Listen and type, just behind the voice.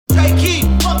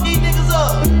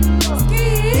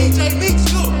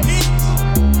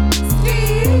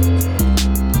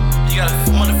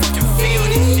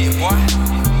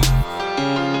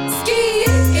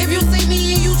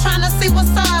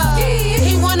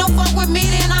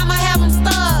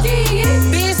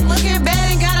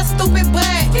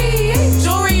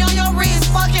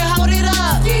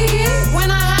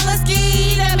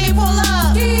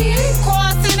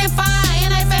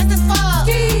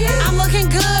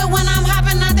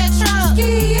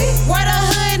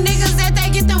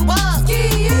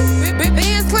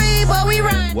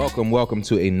Welcome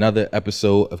to another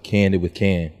episode of Candid with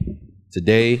Can.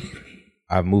 Today,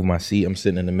 I've moved my seat. I'm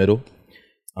sitting in the middle.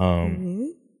 To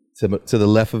the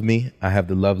left of me, I have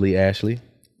the lovely Ashley.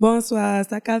 Bonsoir,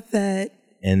 I got fat.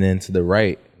 And then to the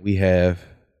right, we have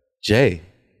Jay.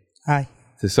 Hi.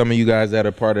 To some of you guys that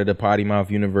are part of the Potty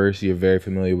Mouth universe, you're very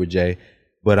familiar with Jay.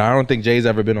 But I don't think Jay's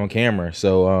ever been on camera.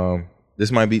 So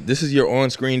this is your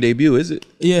on-screen debut, is it?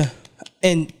 Yeah.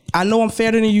 And I know I'm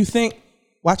fairer than you think.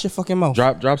 Watch your fucking mouth.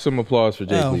 Drop some applause for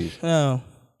Jay, please. Oh.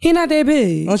 He not that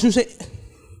big. Don't you say...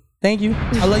 Thank you.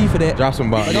 I love you for that. Drop some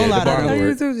bombs. But don't lie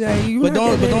to me. But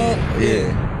don't...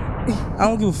 Yeah. I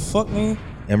don't give a fuck, man.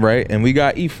 And right. And we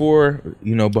got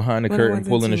E4, behind the curtain,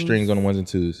 pulling the strings on the ones and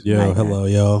twos. Yo, hello,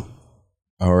 y'all.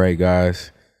 All right, guys.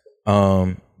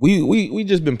 We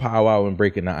just been powwowing,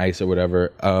 breaking the ice or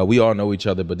whatever. We all know each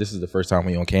other, but this is the first time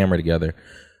we on camera together.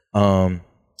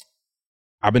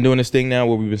 I've been doing this thing now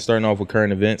where we've been starting off with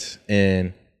current events,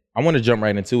 and I want to jump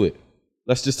right into it.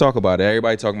 Let's just talk about it.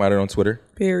 Everybody talking about it on Twitter.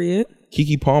 Period.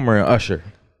 Keke Palmer and Usher.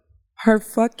 Her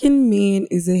fucking man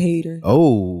is a hater.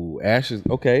 Oh, Ash is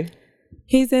okay.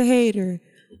 He's a hater.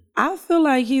 I feel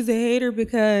like he's a hater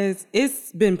because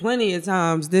it's been plenty of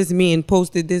times this man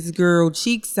posted this girl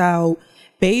cheeks out,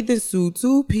 bathing suit,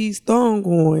 two-piece thong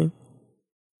on.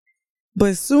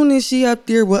 But soon as she up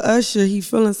there with Usher, he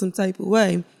feeling some type of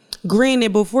way.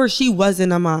 Granted, before she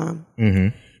wasn't a mom.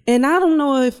 Mm-hmm. And I don't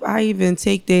know if I even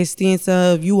take that stance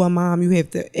of you a mom, you have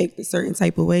to act a certain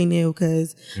type of way now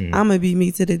because I'm going to be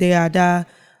me to the day I die.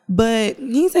 But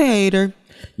he's a hater.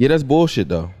 Yeah, that's bullshit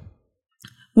though.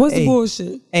 What's the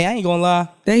bullshit? Hey, I ain't gonna lie.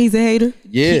 That he's a hater?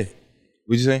 Yeah.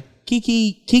 What'd you say?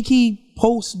 Keke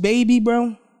post baby,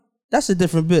 bro. That's a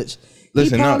different bitch.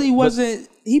 Listen, he probably wasn't...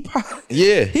 He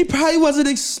probably wasn't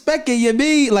expecting you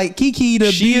be like Keke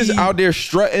to she is out there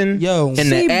strutting and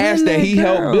the ass that he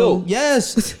helped build.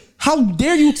 Yes. How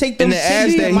dare you take them and the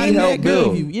ass that he helped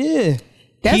build. Yeah.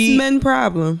 That's men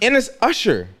problem. And it's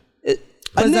Usher.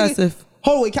 Possessive.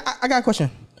 Hold on, wait, I got a question.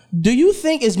 Do you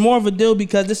think it's more of a deal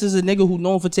because this is a nigga who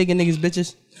known for taking niggas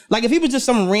bitches? Like if he was just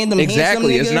some random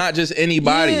exactly, nigga, it's not just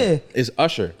anybody. Yeah. It's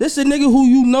Usher. This is a nigga who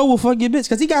you know will fuck your bitch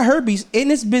because he got herpes and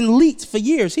it's been leaked for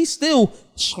years. He's still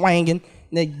swanging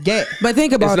the get. But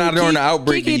think about it. It's not during the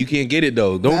outbreak and you can't get it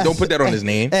though. Don't put that on his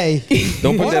name. Hey,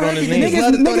 don't put that on his name.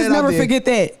 Niggas never forget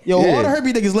that. Yo, all the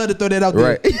herpes niggas let it throw that out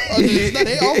there. Right. It's not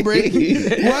their outbreak.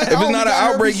 If it's not an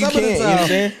outbreak, you can't. You know what I'm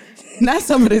saying? Not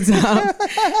some of the time.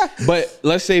 But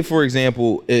let's say, for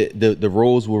example, the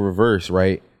roles were reversed,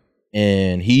 right?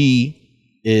 And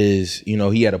he is,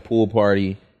 he had a pool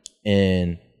party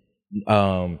and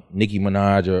Nicki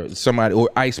Minaj or somebody or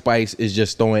Ice Spice is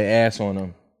just throwing ass on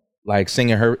him, like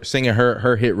singing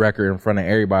her hit record in front of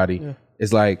everybody. Yeah.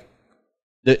 It's like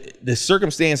the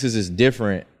circumstances is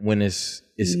different when it's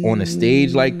on a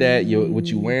stage like that. What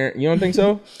you wearing? You don't think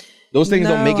so? Those things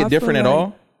don't make it different at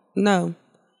all. No.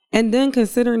 And then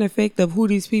considering the fact of who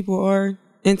these people are,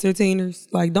 entertainers,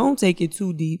 like don't take it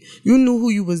too deep. You knew who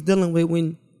you was dealing with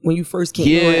when you first came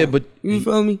around. Yeah, but you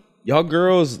feel me? Y'all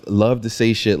girls love to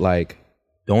say shit like,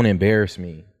 don't embarrass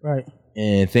me. Right.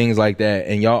 And things like that.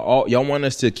 And y'all want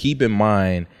us to keep in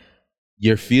mind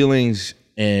your feelings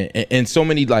and so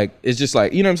many, like, it's just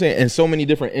like, you know what I'm saying? In so many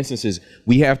different instances,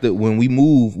 when we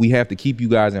move, we have to keep you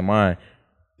guys in mind.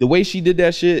 The way she did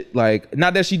that shit, like,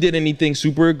 not that she did anything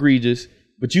super egregious,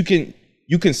 but you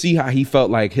can see how he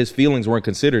felt like his feelings weren't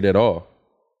considered at all.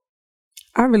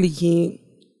 I really can't.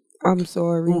 I'm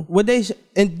sorry.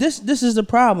 And this is the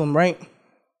problem, right?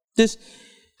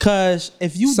 Cause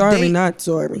if you not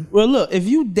sorry. Well, look, if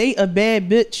you date a bad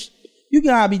bitch, you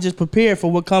gotta be just prepared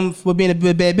for what comes with being a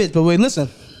bad bitch. But wait, listen.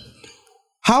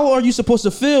 How are you supposed to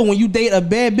feel when you date a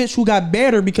bad bitch who got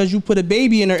better because you put a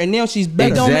baby in her and now she's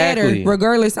better? It don't matter.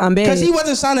 Regardless, I'm bad. Because he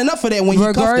wasn't signing up for that when you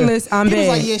cuffed her. Regardless, I'm bad. He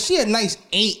was like, yeah, she a nice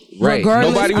 8. Right.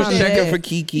 Regardless, nobody was I'm checking bad. for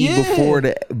Keke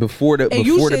before the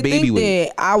baby was.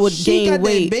 That I would gain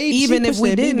weight even if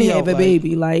we didn't have a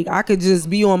baby. Like I could just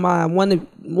be on my want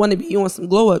to be on some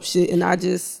glow up shit and I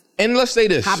just. And let's say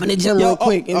this. Hop in the gym real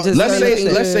quick and just. Let's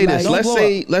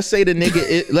say the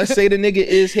nigga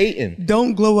is hating.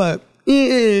 Don't glow up. He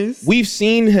is. We've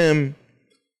seen him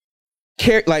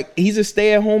care, like he's a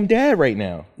stay-at-home dad right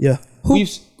now. Yeah.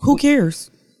 Who cares?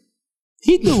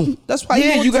 He do. That's why.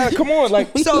 Yeah, you gotta come on.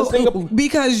 Like, So let's think of-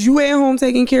 because you at home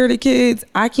taking care of the kids,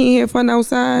 I can't have fun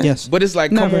outside. Yes. but it's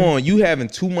like, Never. come on, you having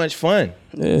too much fun.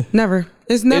 Yeah. Never.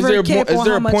 It's never Is a cap there on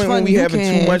how a much point when fun we you having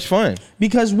can too much fun?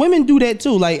 Because women do that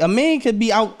too. Like a man could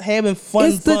be out having fun.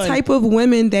 It's the type of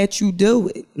women that you deal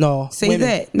with. No. Say women.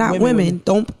 that, not women.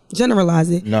 Don't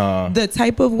generalize it. Nah. The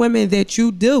type of women that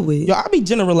you deal with. Yo, I be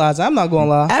generalizing. I'm not gonna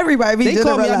lie. Everybody be They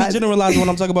call me I be generalizing. generalizing when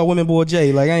I'm talking about women boy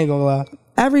J. Like I ain't gonna lie.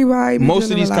 Everybody be Most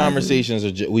of these generalizing. conversations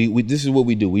are we this is what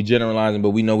we do. We generalizing,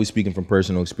 but we know we speaking from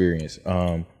personal experience.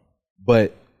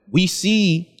 But we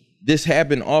see this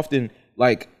happen often.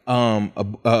 Like on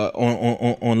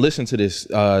listen to this.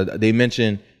 They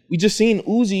mentioned we just seen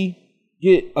Uzi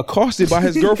get accosted by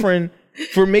his girlfriend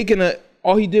for making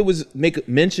all he did was make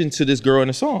mention to this girl in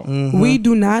a song. We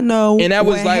do not know, And that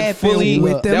was what like happened fully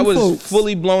with them that was folks.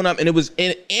 fully blown up, and it was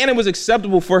and it was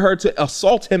acceptable for her to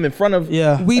assault him in front of We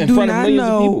in do front of not millions of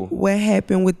know people. what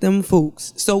happened with them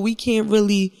folks, so we can't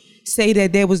really say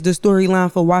that was the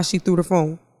storyline for why she threw the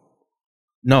phone.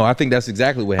 No, I think that's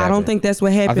exactly what I happened. don't think that's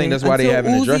what happened. I think that's why they Until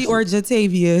haven't addressed Uzi or it.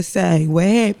 Jatavia say what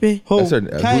happened. Ho, That's her-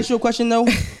 can I ask you a question though?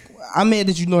 I'm mad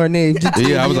that you know her name.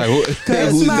 Yeah, I was like,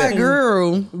 That's who's my that?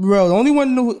 girl. Bro, the only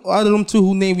one out of them two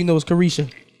who name we know is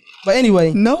Carisha. But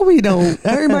anyway, No, we don't.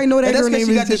 Everybody know that And that's girl 'cause name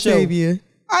she is got the show. Jatavia.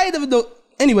 I ain't never know.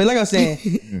 Anyway, like I was saying,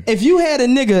 if you had a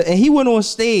nigga and he went on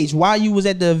stage while you was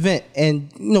at the event and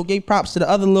gave props to the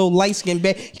other little light skinned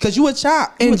bag because you a child.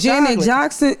 And Janet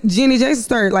Jackson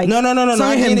started like No, not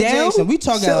turning him Janet down. Jackson. We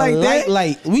talking Shit like that.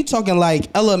 light. We talking like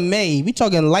Ella May. We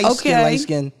talking light Okay.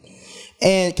 skin.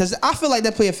 And because I feel like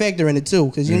that play a factor in it too.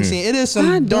 Because you know what I'm saying? It is I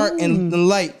some dark and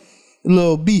light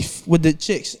little beef with the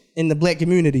chicks in the black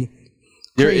community.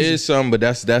 There Crazy. is some, but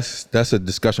that's a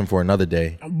discussion for another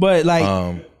day. But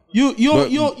like you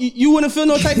wouldn't feel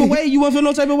no type of way? You wouldn't feel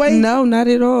no type of way? No, not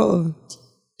at all.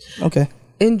 Okay.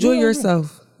 Enjoy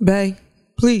yourself, bae.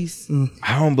 Please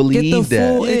I don't get believe the that.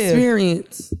 full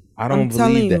experience. I don't I'm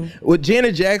telling believe that. you. With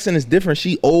Janet Jackson is different.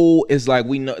 She old. It's like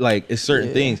we know, like it's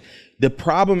certain things. The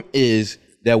problem is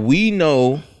that we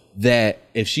know that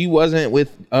if she wasn't with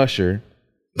Usher,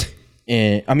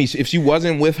 and I mean if she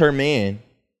wasn't with her man,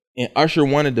 and Usher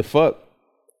wanted to fuck,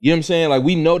 you know what I'm saying? Like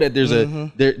we know that there's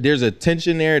there's a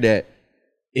tension there that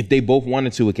if they both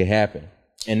wanted to, it could happen.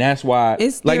 And that's why,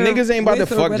 It's like, there niggas ain't about to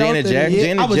with or fuck without Janet the Jackson. man. I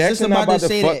Janet was just Jackson not about about to to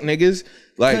say fuck that. niggas.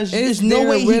 Like, Because It's there's no there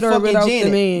way he with or fucking without the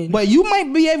Janet. man. But you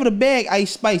might be able to bag Ice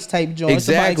Spice type joint.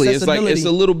 exactly. It's like it's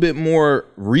a little bit more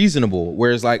reasonable.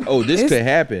 Where it's like, oh, this It's- could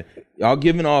happen. Y'all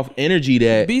giving off energy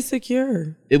that Be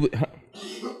secure. it would.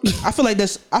 I feel like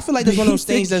that's one of those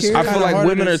things that's. Secure. I feel like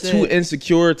women are too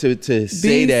insecure to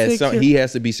say that secure. he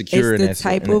has to be secure It's in the that.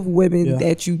 type in of that. women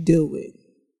that you deal with.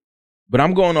 But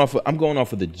I'm going off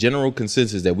of the general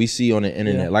consensus that we see on the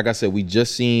internet. Yeah. Like I said, we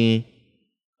just seen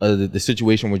the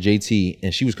situation with JT,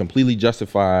 and she was completely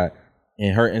justified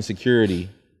in her insecurity.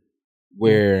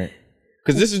 Where,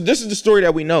 because this is the story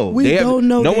that we know. We don't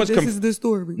know No that one's this is the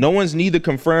story. no one's neither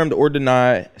confirmed or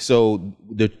denied. So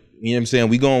you know what I'm saying?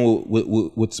 We going with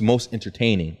what's most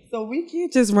entertaining. So we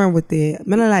can't just run with that.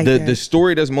 Man, I like The that.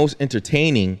 story that's most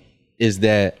entertaining is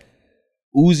that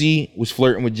Uzi was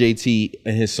flirting with JT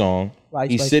in his song. Ice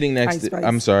He's Spice. sitting next Ice to. Spice.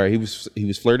 I'm sorry. He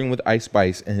was flirting with Ice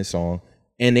Spice in his song,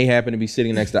 and they happen to be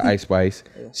sitting next to Ice Spice.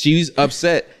 She's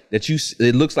upset that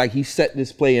it looks like he set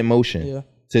this play in motion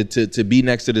to be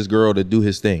next to this girl to do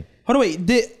his thing. Hold on,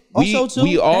 wait.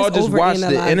 We all That's just watched the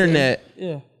overanalyzing.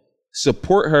 internet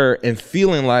support her and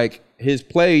feeling like his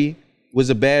play was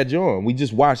a bad joint. We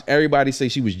just watched everybody say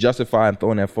she was justified in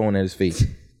throwing that phone at his face.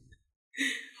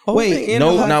 Wait,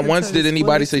 No, not once did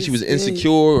anybody say she was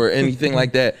insecure or anything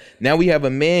like that. Now we have a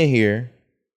man here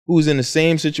who's in the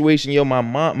same situation. Yo,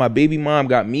 my baby mom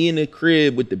got me in the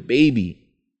crib with the baby,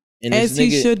 and As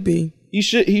this he nigga, should be. he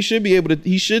should be able to.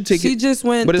 He should take it. She just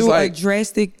went but it's through like, a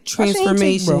drastic she ain't take,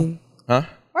 transformation. huh?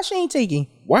 Why she ain't taking?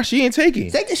 Why she ain't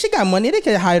taking? She got money. They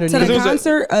could hire her. To the nigga.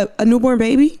 concert, a newborn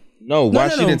baby. No, why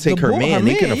she didn't take her man?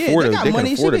 They can afford They a got they money.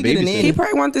 can She afford a could get in there. He babysitter.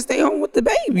 probably wanted to stay home with the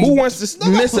baby. Who wants to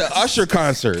miss an Usher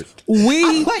concert?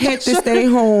 We like had to Usher. stay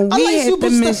home. I We like had to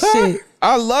miss Superstar. shit.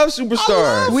 I love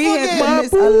Superstar. We had to fucking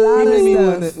miss a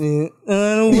lot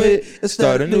of stuff.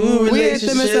 Start a new We had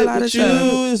to miss a lot of relationship with you.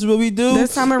 stuff. Is what we do.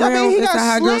 This time I mean, around, he it's a got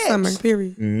hot girl slaps. summer,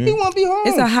 period. He won't be home.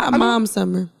 It's a hot mom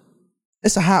summer.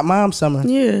 It's a hot mom summer.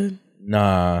 Yeah.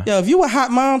 Nah. Yo, if you a hot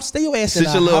mom, stay your ass in the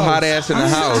house. Sit your little hot ass in the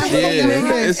house.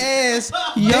 Yeah. Ass.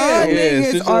 Y'all sit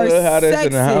niggas your are little hot ass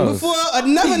in the sexy. house. Before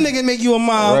another nigga make you a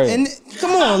mom, Right. and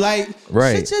come on, like,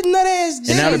 Right. sit your nut ass.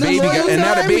 And now the baby got, and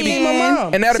now the baby,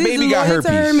 and now the She's baby got loyal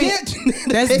to her herpes. man.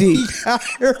 That's deep.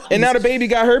 And now the baby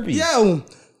got herpes. Yo,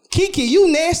 Kiki,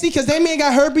 you nasty because that man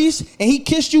got herpes and he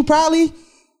kissed you probably.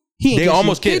 They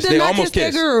almost kissed. He They did not almost kiss that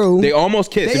kissed. girl. They almost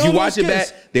kissed. They If you almost watch it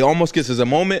kissed. back, they almost kiss. There's a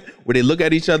moment where they look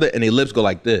at each other and their lips go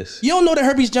like this. You don't know that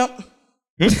herpes jump.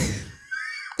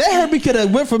 That herpes could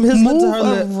have went from his lip Move to her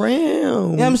lip. around. You know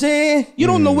what I'm saying? You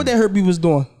don't know what that herpes was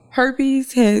doing.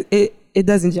 Herpes has it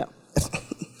doesn't jump.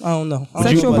 I don't know.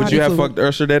 Sexual Would you have fluid. fucked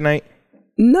Usher that night?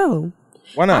 No.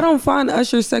 Why not? I don't find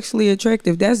Usher sexually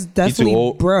attractive. That's definitely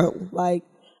old? bro. Like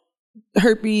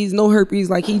herpes, no herpes.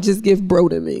 Like he just give bro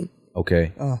to me.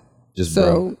 Okay. Just So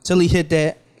bro. Until he hit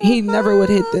that. he never would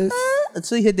hit this.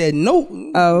 Until he hit that note.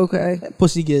 Oh, okay.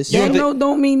 Pussy gets. That note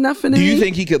don't mean nothing to Do me. you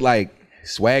think he could like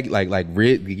swag like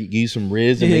give you some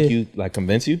riz and Yeah. make you like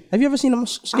convince you? Have you ever seen him I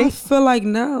skate? feel like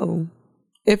no.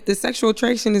 If the sexual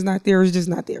attraction is not there, it's just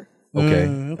not there.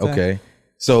 Okay. Okay.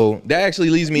 So that actually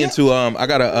leads me into I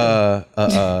got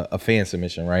a fan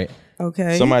submission, right?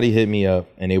 Okay. Somebody hit me up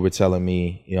and they were telling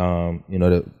me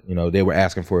they were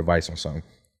asking for advice on something.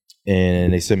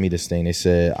 And they sent me this thing. They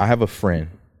said, I have a friend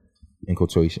in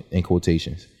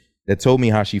quotations that told me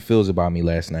how she feels about me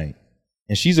last night.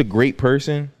 And she's a great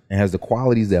person and has the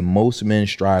qualities that most men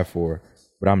strive for,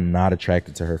 but I'm not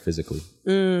attracted to her physically.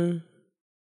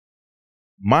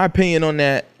 My opinion on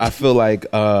that, I feel like,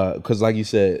 because like you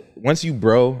said, once you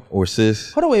bro or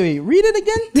sis, Hold on, wait. Read it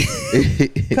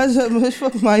again. Because it's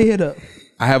fucking my head up.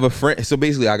 I have a friend. So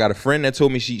basically, I got a friend that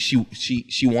told me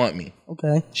she want me.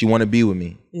 Okay. She want to be with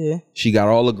me. Yeah. She got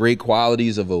all the great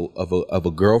qualities of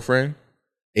a girlfriend,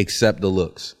 except the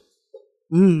looks.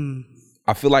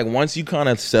 I feel like once you kind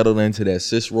of settle into that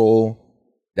sis role,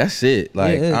 that's it.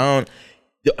 Like Yeah.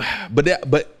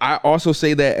 but I also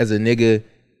say that as a nigga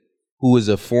who is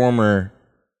a former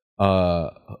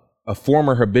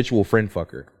habitual friend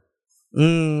fucker.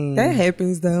 That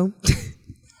happens though.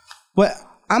 But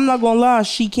I'm not gonna lie,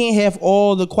 she can't have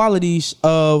all the qualities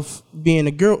of being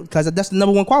a girl because that's the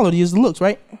number one quality is the looks,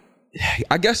 right?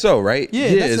 I guess so, right?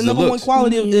 Yeah, that's it's the number one looks.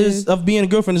 quality of being a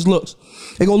girlfriend is looks.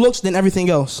 They go looks, then everything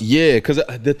else. Yeah, because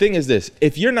the thing is this: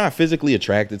 if you're not physically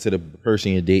attracted to the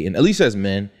person you're dating, at least as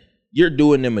men, you're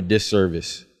doing them a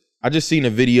disservice. I just seen a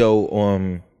video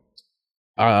on,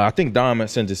 I think Dom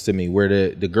sent this to me, where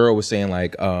the girl was saying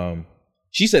like,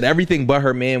 she said everything but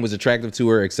her man was attractive to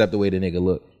her except the way the nigga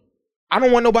looked. I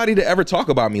don't want nobody to ever talk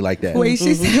about me like that. Wait,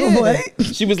 she said what?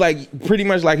 She was like pretty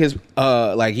much like his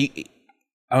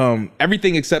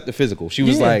everything except the physical. She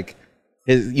was like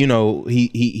his,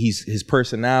 he's his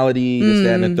personality, this,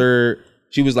 that, and the third.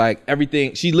 She was like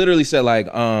everything. She literally said like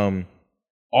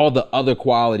all the other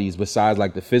qualities besides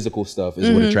like the physical stuff is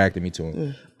what attracted me to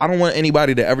him. I don't want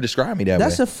anybody to ever describe me that way.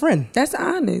 That's a friend. That's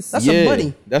honest. That's a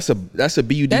buddy. That's a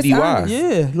BUDDY. That's honest.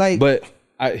 Yeah, like But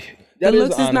The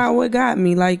looks is not what got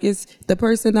me. Like it's the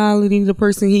personality, the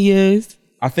person he is.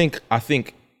 I think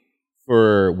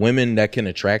for women that can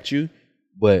attract you,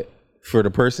 but for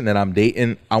the person that I'm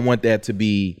dating, I want that to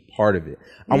be part of it.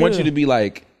 I want you to be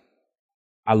like,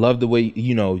 I love the way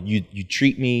you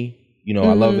treat me.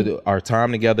 I love our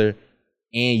time together,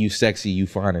 and you sexy, you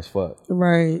fine as fuck.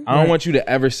 Right. I don't want you to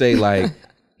ever say like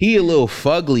he a little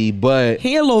fugly, but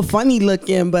He a little funny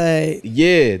looking, but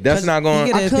yeah, that's not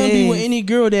going. I couldn't be with any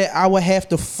girl that I would have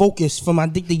to focus for my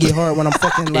dick to get hard when I'm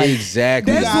fucking like.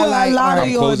 Exactly. That's what a lot of I'm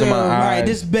y'all closing do. my All right, eyes.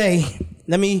 this bay.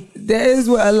 that is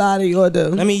what a lot of y'all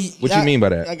do. What you mean by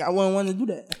that? Like, I wouldn't want to do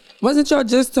that. Wasn't y'all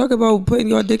just talking about putting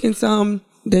your dick in something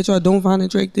that y'all don't find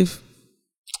attractive?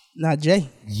 Not Jay.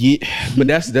 Yeah, but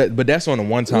that's on a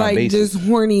one-time Like basis. just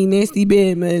horny, nasty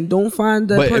bed, man. Don't find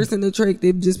the But person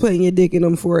attractive just putting your dick in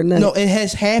them for a night. No, it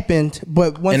has happened,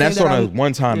 but one And thing that's that on a I'm-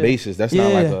 one-time basis. That's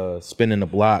not like a spinning the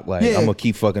block. Like Yeah. I'm gonna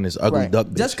keep fucking this ugly Right. duck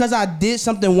bitch. Just because I did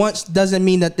something once doesn't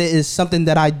mean that there is something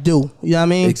that I do. You know what I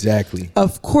mean? Exactly.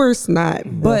 Of course not.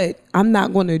 But I'm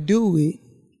not gonna do it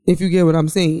if you get what I'm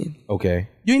saying. Okay.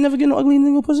 You ain't never get no ugly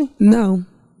nigga pussy? No.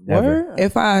 Never. Word?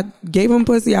 If I gave him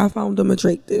pussy, I found him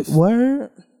attractive. Word?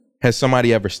 Has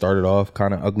somebody ever started off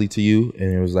kind of ugly to you,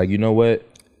 and it was like, you know what,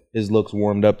 his looks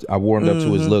warmed up. I warmed up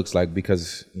to his looks, like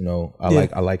because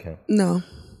I like him. No.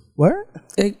 Word?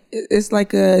 It's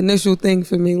like an initial thing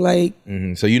for me. Like,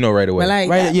 So you know right away. I like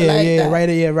Right, that, yeah, I like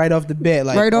yeah, that. right off the bat.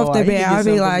 Like, Right off oh, the he could bat, get I'll be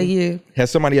something like, pussy. yeah. Has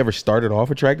somebody ever started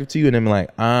off attractive to you, and then be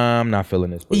like, I'm not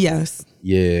feeling this? Person. Yes.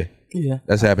 Yeah. Yeah.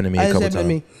 That's happened to me a That's couple happened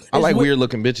to times. me. I It's like what- weird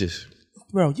looking bitches.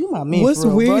 Bro, you my man. What's for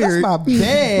real, bro. That's weird? my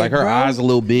bag. Like her bro. eyes a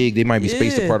little big. They might be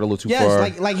spaced Yeah. apart a little too yes,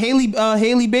 far. like Haley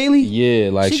Bailey.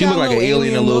 Yeah, like she got look like an little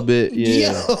alien a little look. bit.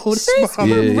 Yeah. Yo, She's yeah, Yeah,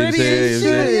 you know what I'm pretty saying? as You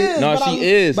know what I'm saying? shit. No, but she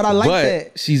is. But I like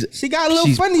that. She got a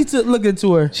little funny to look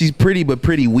into her. She's pretty, but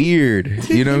pretty weird.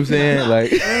 You know what I'm saying? Like,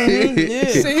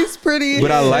 She's pretty.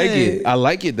 but I as like shit. it. I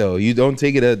like it though. You don't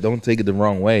take it the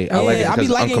wrong way. I like it I because be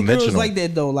it's liking girls unconventional. like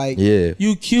that though. Like, Yeah.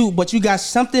 you cute, but you got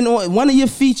something on. One of your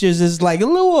features is like a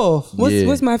little off. Yeah.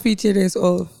 What's my feature that's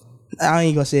off? I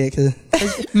ain't gonna say it because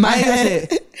My I ain't gonna say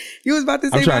head. it. You was about to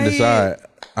say I'm trying my to head. decide.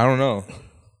 I don't know.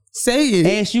 Say it.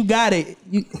 Ash, you got it.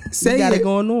 You Say got it it.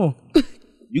 going on.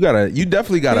 You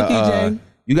definitely got Thank you,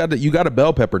 Jay. you got a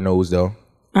bell pepper nose though.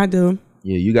 I do.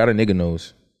 Yeah, you got a nigga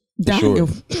nose. For Damn. sure.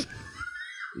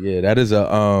 Yeah, that is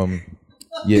a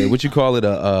yeah, what you call it,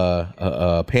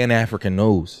 a Pan-African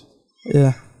nose.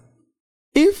 Yeah.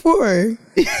 E4.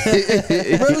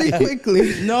 Really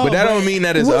quickly. No, But that don't mean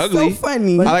that it's What's ugly. so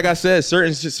funny? Like I said,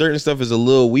 certain stuff is a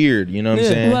little weird. You know what I'm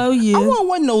saying? Well, yeah. I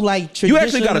want no like. You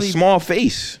actually got a traditionally- small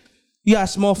face. You got a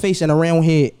small face and a round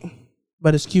head,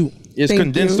 but it's cute. It's Thank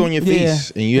condensed you. on your Yeah.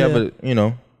 face, and you have a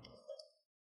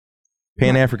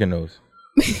Pan-African nose.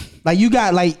 Like you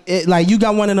got you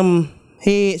got one of them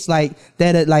heads like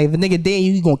that. Like if a nigga dead,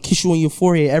 you, he gonna kiss you on your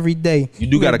forehead every day. You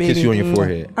do gotta kiss baby, you on your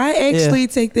forehead. I actually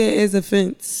take that as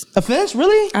offense. Offense,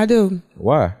 really? I do.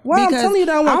 Why? Why I'm telling you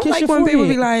that I don't want to kiss like your when forehead. people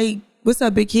be like, "What's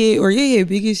up, big head?" or "Yeah,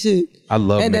 big as shit." I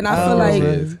love And then niggas I feel with like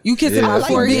big heads. you kissing Yeah. my I like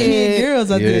big head forehead.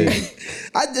 girls. I Yeah.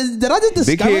 think. Did I just discover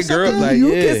Big head something? girls, like,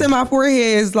 You yeah. kissing my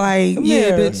forehead is like, Come yeah,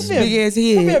 here. bitch, Come here. big ass Come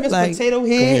here, head. Miss Like, Potato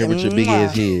Head. Come here with your big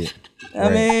ass Mwah. head. I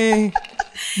mean,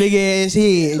 big ass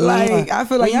head. Like, I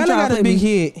feel like you Rihanna tryna got a play big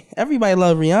me. head. Everybody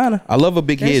love Rihanna. I love a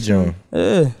big head, John.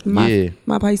 my, Yeah.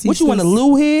 my Pisces. What you want, a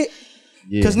little head?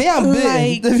 Yeah. Cause now I'm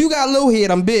big. Like- If you got a little head,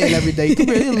 I'm big every day. Come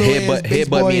here, this little ass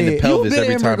Headbutt me in the baseball pelvis You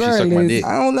every big time she suck my dick.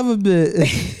 I don't never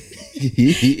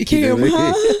big. Kim,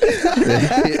 huh?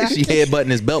 She headbutting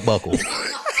his belt buckle.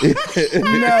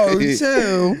 No,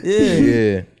 chill. Yeah.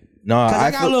 Yeah. No, Cause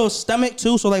I got a feel, little stomach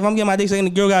too, so like if I'm getting my dick sucked and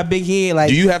the girl got a big head, like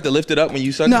do you have to lift it up when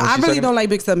you suck? No, when I she really sucking? don't like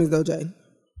big stomachs though, Jay.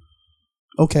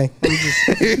 okay, I'm just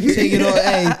take it on.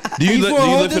 Hey, Do you E4, li- do you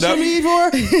hold lift this it up? for me,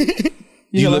 E4?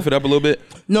 Do you lift it up a little bit?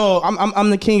 No, I'm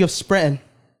the king of spreading.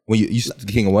 When you the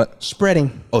king of what?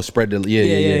 Spreading. Oh, spread the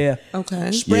yeah.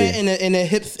 Okay. Spread Yeah. in the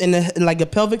hips in like a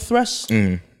pelvic thrust.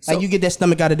 Like you get that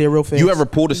stomach out of there real fast. You ever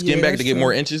pull the skin Yeah, back to that's get true.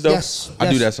 more inches though? Yes, I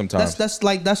do yes. that sometimes.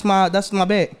 That's my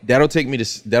bag. That'll take me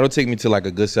to like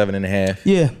a good 7.5.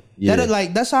 Yeah. Yeah.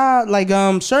 That's how like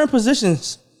certain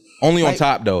positions. Only on Like-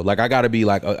 top though. Like I gotta be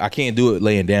like I can't do it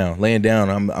laying down. Laying down,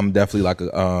 I'm definitely like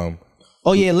a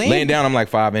Oh yeah, laying down. I'm like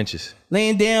 5 inches.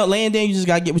 laying down, you just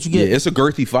gotta get what you Yeah, get. it's a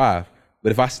girthy 5.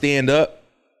 But if I stand up,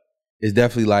 it's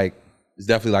definitely like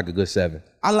a good 7.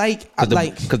 I like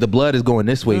Because the blood is going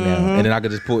this way now, and then I could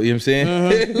just pull. You know what I'm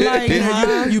saying? Like,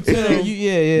 huh? you put it,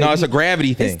 yeah. No, it's a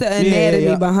gravity thing. It's the anatomy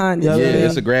yeah. behind it. Yeah, yeah, yeah.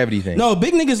 it's a gravity thing. No,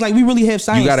 big niggas like we really have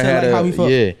science you gotta to have like how we fuck.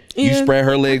 You Yeah, spread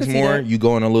her I legs can see more. that. You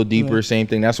going a little deeper. Same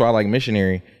thing. That's why I like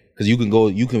missionary because you can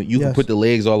Yes. put the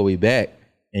legs all the way back.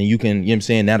 And you can, you know what I'm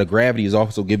saying? Now the gravity is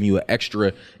also giving you an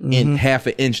extra in half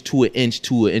an inch to an inch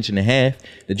to an inch and a half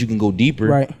that you can go deeper.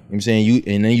 Right. You know what I'm saying?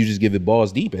 And then you just give it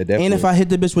balls deep at that point. And if I hit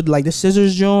the bitch with like the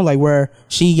scissors, Joan, like where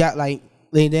she got like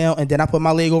laid down, and then I put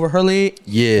my leg over her leg,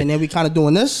 Yeah. and then we kind of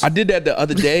doing this, I did that the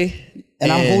other day. and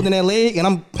I'm holding that leg, and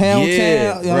I'm pound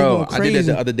Yeah, town, you know, bro. I'm going I did that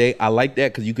crazy. the other day. I like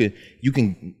that because you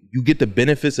get the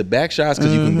benefits of back shots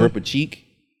because you can grip a cheek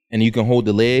and you can hold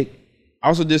the leg. I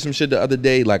also did some shit the other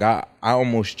day. Like I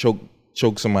almost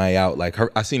choked somebody out. Like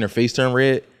I seen her face turn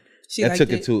red. She That liked took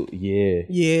it. it to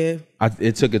Yeah.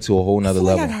 it took it to a whole nother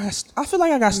level. I feel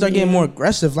like I gotta start getting more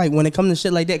aggressive, like when it comes to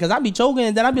shit like that, because I be choking,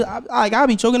 and then I'll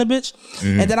be choking a bitch,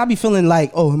 and then I be feeling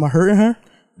like, oh, am I hurting her?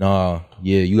 No,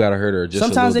 yeah, you gotta hurt her. Just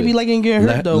Sometimes a they little be bit. like getting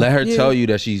hurt though. Let her Yeah. tell you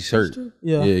that she's hurt.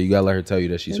 Yeah. Yeah, you gotta let her tell you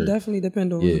that she's It hurt. definitely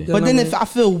depends on Yeah. who's dealing But then with if I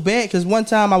feel bad, because one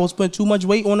time I was putting too much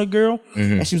weight on a girl,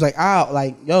 and she was like, "Ow,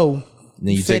 like yo,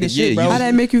 Then you fat take it. as shit, Yeah, bro." you, How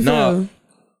that make you Nah. feel?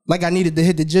 Like I needed to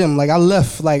hit the gym. Like I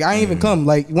left. Like I ain't even come.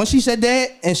 Like once she said that,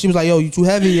 and she was like, "Yo, you too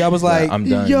heavy," I was like, I'm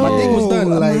done. Yo, My dick was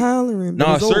done, I'm like- hollering.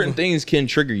 No, was certain over. things can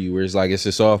trigger you where it's like it's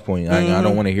a soft point. I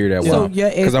don't want to hear that. So Wow. your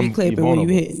ass 'Cause be I'm clapping when you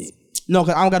vulnerable. hitting it. "No,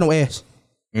 cause I don't got no ass.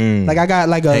 Like I got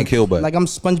like a Hank Hill butt. like I'm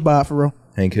SpongeBob for real.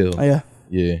 Hank Hill. Oh, yeah,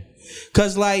 Yeah.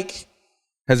 cause like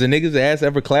Has a nigga's ass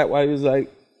ever clapped while he was like?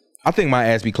 I think my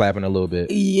ass be clapping a little bit.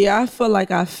 Yeah, I feel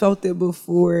like I felt it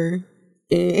before.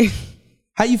 And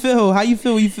how you feel? How you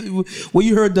feel when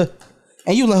you heard the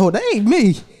and you like, oh, that ain't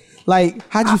me. Like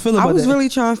how'd you feel about I was that? really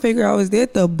trying to figure out, is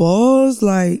that the balls?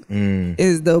 Like,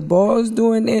 is the balls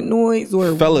doing that noise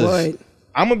or Fellas, what?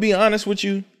 I'm gonna be honest with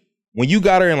you. When you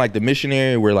got her in like the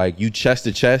missionary where like you chest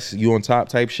to chest, you on top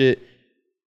type shit,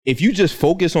 if you just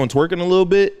focus on twerking a little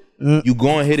bit, you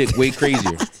gonna hit it way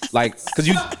crazier. Like, cause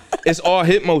it's all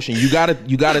hip motion. You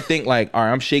gotta think like, all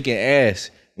right, I'm shaking ass.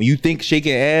 When you think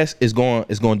shaking ass is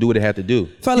going do what it had to do.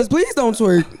 Fellas, please don't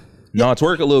twerk. No,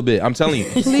 twerk a little bit. I'm telling you.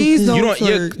 Please don't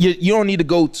twerk. You don't need to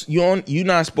go. You're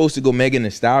not supposed to go Megan Thee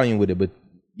Stallion with it, but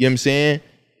you know what I'm saying?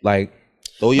 Like,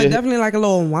 But definitely like a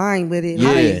little wine with it.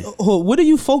 Yeah. What do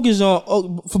you focus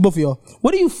on for both of y'all?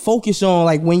 What do you focus on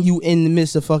like when you in the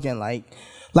midst of fucking like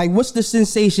what's the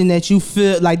sensation that you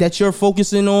feel like that you're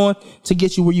focusing on to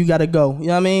get you where you gotta go? You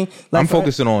know what I mean? Like I'm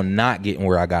focusing on not getting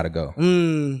where I gotta go.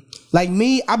 Like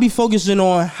me, I be focusing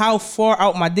on how far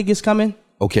out my dick is coming.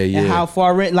 Okay, yeah. And how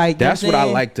far it like that's what I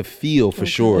like to feel for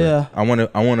sure. Yeah. I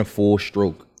want a full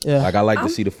stroke. Yeah. Like I like to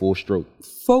see the full stroke.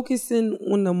 Focusing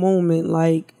on the moment,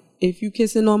 like if you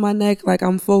kissing on my neck, like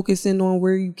I'm focusing on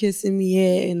where you kissing me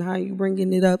at and how you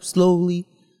bringing it up slowly,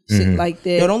 shit like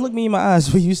that. Yo, don't look me in my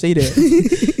eyes when you say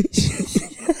that.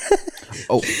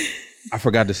 Oh, I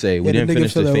forgot to say we the didn't nigga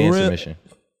finish the feel fan rip.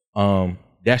 submission.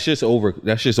 That's just over.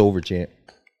 That's just over, champ.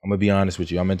 I'm gonna be honest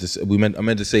with you. I meant to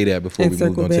say that before And we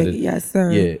moved circle on back. to the. Yes,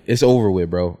 sir. Yeah, it's over with,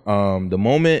 bro. The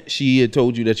moment she had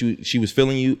told you that she was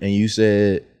feeling you, and you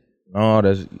said, "Oh,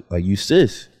 that's like you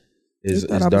sis," is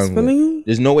thought I was done feeling with. you?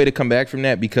 There's no way to come back from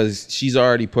that because she's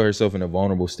already put herself in a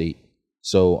vulnerable state.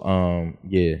 So,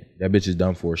 yeah, that bitch is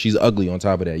done for. She's ugly on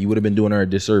top of that. You would have been doing her a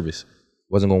disservice.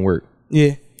 Wasn't gonna work.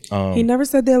 Yeah. He never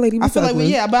said that lady was I feel like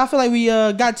ugly. but I feel like we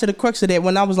got to the crux of that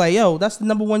when I was like, yo, that's the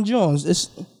number one Jones. It's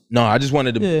No, I just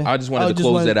wanted to. Yeah. I just wanted to just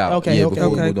close wanted- that out. okay, yeah, okay, before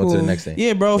we okay, moved on to the cool. next thing.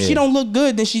 yeah, bro. If she don't look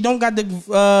good, then she don't got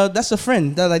the that's a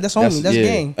friend. That's homie. That's yeah.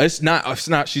 gang. It's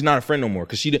not. She's not a friend no more.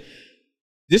 Cause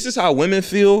this is how women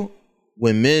feel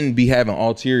when men be having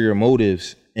ulterior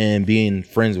motives and being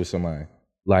friends with somebody.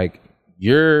 Like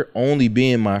you're only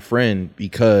being my friend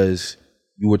because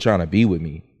you were trying to be with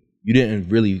me. You didn't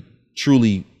really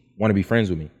truly want to be friends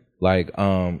with me. Like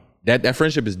that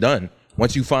friendship is done.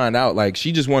 Once you find out, like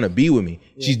she just want to be with me.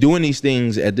 Yeah. She's doing these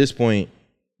things at this point.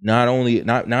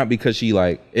 Not because she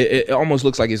like it almost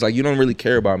looks like it's like you don't really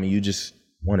care about me. You just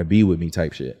want to be with me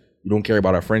type shit. You don't care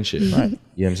about our friendship, right? You know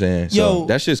what I'm saying? So Yo,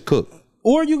 that's just cooked.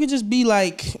 Or you could just be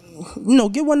like,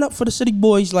 get one up for the city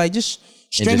boys. Like just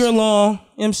string her along. You know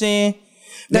what I'm saying?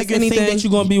 Make her think that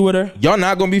you're gonna be with her. Y'all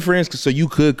not gonna be friends, so you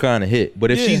could kind of hit.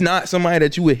 But if she's not somebody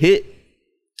that you would hit,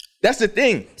 that's the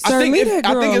thing. Sir,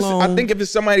 I think if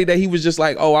it's somebody that he was just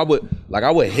like, oh, I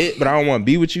would hit, but I don't want to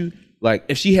be with you. Like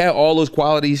if she had all those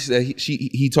qualities that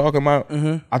he talking about,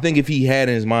 I think if he had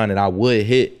in his mind that I would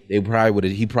hit, he probably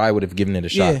would have given it a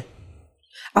shot. Yeah.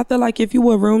 I feel like if you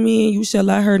were real man, you should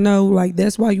let her know, like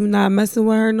that's why you not messing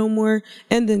with her no more,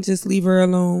 and then just leave her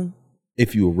alone.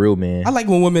 If you a real man, I like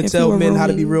when women tell men how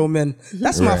to be real men.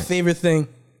 That's my Right. favorite thing.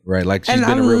 right? Like she's And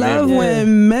been I a real love man.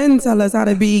 when men tell us how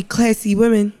to be classy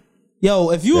women.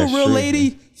 Yo, if you That's a real true, lady,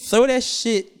 throw that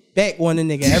shit back on the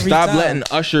nigga every Stop time. letting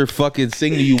Usher fucking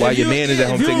sing to you while your man is at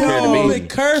home taking care of the baby.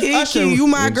 Curve Kiki, Usher, you my You know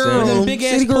what I'm girl. saying? them big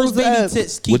ass City girls post baby up.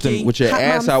 tits, Kiki. With your Hot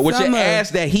ass Mom out, with your Summer.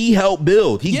 ass that he helped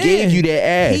build. He gave you that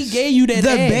ass. He gave you that The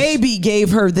ass. baby gave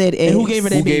her that ass. And who gave her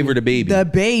that Who baby? gave her the baby? The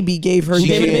baby gave her Who the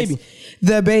gave her the ass. baby?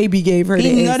 The baby gave her He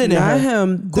the ass. nutted in Not her.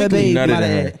 him. The Quickly baby. Nutted in My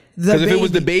her. bad. Because if it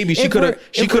was the baby, she could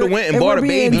have went and bought a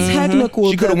baby.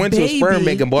 Technical, She could have went to a sperm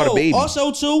bank and bought a baby.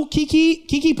 Also, too,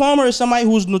 Kiki Palmer is somebody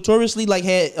who's notoriously like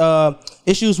had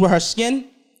issues with her skin.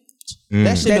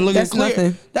 That shit been looking That's clear.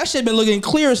 nothing. That shit been looking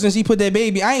clear since he put that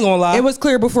baby. I ain't gonna lie. It was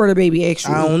clear before the baby.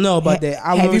 Actually, I don't know about that. I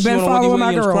Have remember you she been went on Wendy following my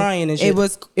Williams girl? crying and shit.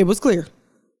 It was clear.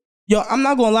 Yo, I'm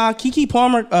not gonna lie. Kiki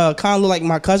Palmer kind of look like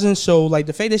my cousin. So like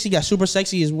the fact that she got super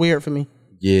sexy is weird for me.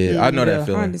 Yeah, I know that I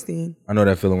feeling. understand. I know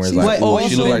that feeling where it's She's like, But oh, she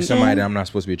also look like somebody too- that I'm not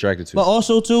supposed to be attracted to. But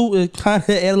also too, it kind of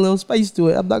add a little spice to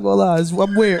it. I'm not gonna lie.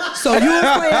 I'm weird. So you was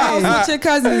playing house with your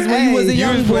cousins when you was a you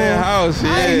young was boy. playing house, You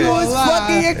yeah. was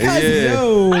fucking your cousin. Yeah.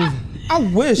 Yo, I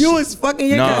wish. You was fucking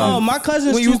your Nah. cousin. Oh, my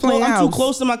cousins When you too was close. playing I'm too house.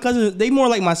 close to my cousins. They more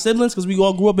like my siblings because we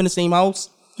all grew up in the same house.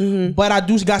 But I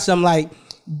do got some like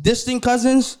distant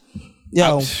cousins.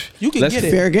 Yo, you can Let's get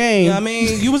it. fair game. You know what I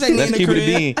mean, you was at Let's Nina keep it a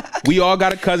crib. bean. We all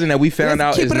got a cousin that we found Let's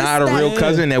out keep is it a not a stack. real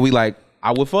cousin that we like,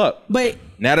 I would fuck. But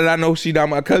Now that I know she not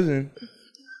my cousin,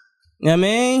 You know what I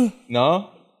mean? no.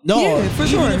 No, Yeah, for even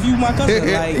sure. if you my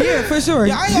cousin, like yeah, for sure.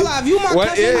 yeah, I ain't gonna lie. If you my What?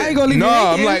 cousin, Yeah. I ain't gonna leave no, you I'm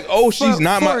hanging. like, oh, she's For-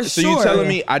 not my. for So you sure. telling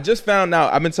me? I just found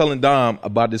out. I've been telling Dom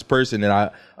about this person, and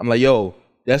I'm like, yo,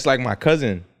 that's like my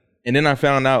cousin. And then I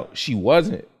found out she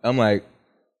wasn't. I'm like,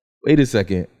 wait a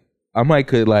second. I might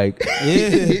could like,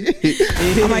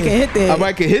 I might can hit that. I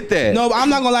might could hit that. No, but I'm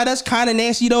not gonna lie. That's kind of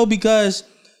nasty though because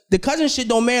The cousin shit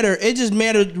don't matter. It just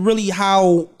mattered really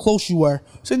how close you were.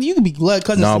 So you could be blood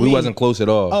cousins. No, to we me. wasn't close at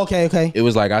all. Okay. It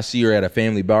was like I see her at a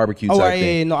family barbecue Oh, type right,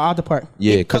 thing. no, out the part.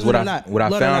 Yeah, because what Cousin or I not, what I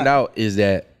blood or found not. out is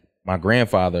that my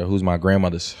grandfather, who's my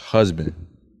grandmother's husband,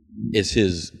 is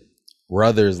his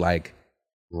brother's like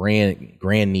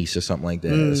grand niece or something like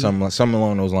that, something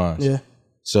along those lines. Yeah.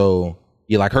 So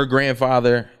yeah, like her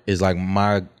grandfather is like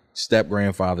my step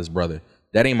grandfather's brother.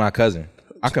 That ain't my cousin.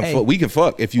 I can Hey. fuck. We can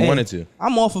fuck if you wanted to.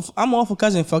 I'm off of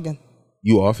cousin fucking.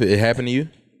 You off it? It happened to you?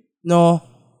 No,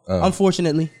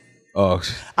 unfortunately. Oh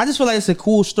I just feel like it's a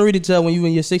cool story to tell when you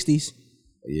in your 60s. yeah.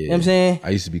 You know what I'm saying? I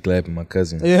used to be clapping my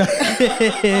cousin. Yeah.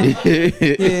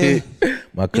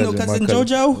 My You cousin, know cousin my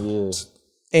JoJo?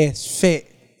 Yeah. Ass fat.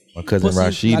 My cousin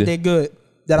Pussy, not Rashida. that good.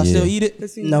 That I still eat it?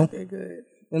 Pussy No. not You know that good.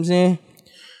 what I'm saying?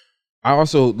 I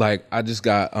also I just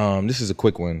got this is a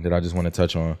quick one that I just want to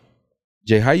touch on.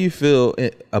 Jay, how you feel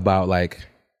about like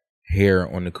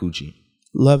hair on the coochie?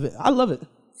 Love it. I love it.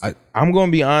 I'm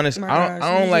gonna be honest. Oh my I gosh, we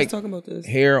don't was like just talking about this.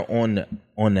 hair on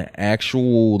the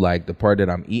actual like the part that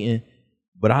I'm eating,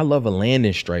 but I love a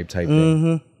landing stripe type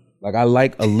thing. Like I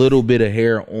like a little bit of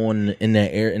hair in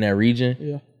that region.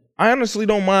 Yeah. I honestly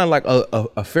don't mind like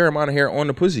a fair amount of hair on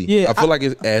the pussy. Yeah, I feel like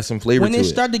it adds some flavor When to it it.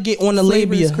 start to get on the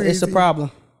Flavor is labia, it's a crazy. problem.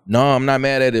 No, I'm not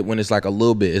mad at it when it's like a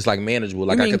little bit. It's like manageable.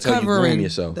 Like I can tell you groom covering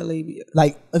yourself. the labia.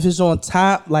 Like if it's on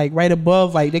top, like right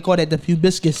above, like they call that the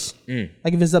pubiscus.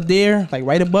 Like if it's up there, like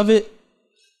right above it,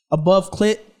 above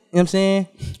clit. You know what I'm saying?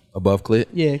 Above clit.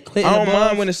 Yeah, clit. I and don't above.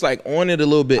 mind when it's like on it a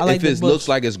little bit. I like If the it bush. looks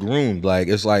like it's groomed, like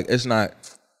it's not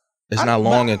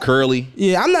long and curly.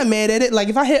 Yeah, I'm not mad at it. Like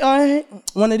if I hit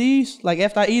one of these, like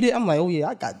after I eat it, I'm like, oh yeah,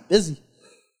 I got busy.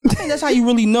 I think that's how you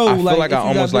really know. I feel like if I you got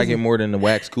almost like busy. it more than the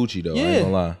wax coochie though. I Yeah. ain't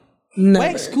gonna lie. Never.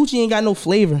 Wax coochie ain't got no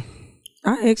flavor.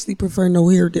 I actually prefer no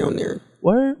hair down there.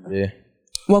 Word. Yeah.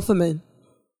 Well, for men.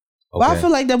 But I feel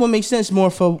like that would make sense more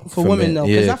for women men. though.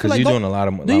 Yeah, I feel 'cause like you're doing a lot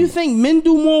of. Do you think men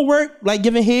do more work like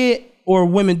giving head, or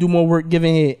women do more work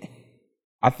giving head?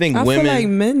 I think I women. feel like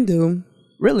men do.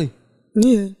 Really?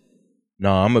 Yeah.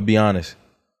 No, I'm gonna be honest.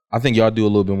 I think y'all do a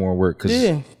little bit more work because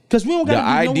Yeah. Because we don't the got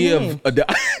idea no of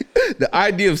the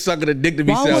idea of sucking a dick to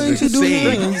me Why sounds wouldn't you do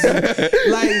insane. hands?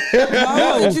 like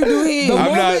Why would you do hands? The I'm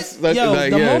moment, not sucking yo,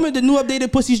 like the yeah. moment the new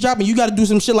updated pussy's dropping, you got to do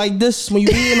some shit like this when you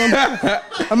eating them.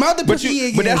 I'm out the But pussy you-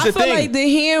 again. but that's I the feel thing. like the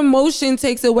hand motion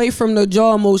takes away from the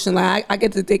jaw motion. Like I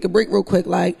get to take a break real quick.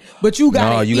 Like, but you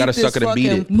gotta No, you gotta eat this suck it and beat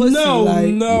fucking it. Pussy, no, like,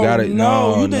 no, You gotta-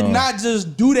 no, you did no. not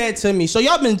just do that to me. So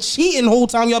y'all been cheating the whole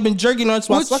time. Y'all been jerking on us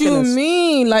while What sucking you us.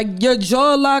 mean? Like your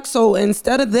jaw locked. So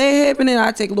instead of that happening,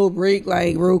 I take a little break,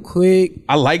 like real quick,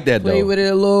 I like that play though. with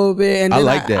it a little bit, and I then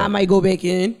like that. I might go back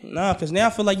in. Nah, because now I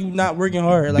feel like you not working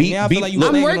hard. Like Beat- now I beat- feel like you look,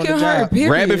 I'm slacking on working the hard. job. Period.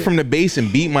 Grab it from the base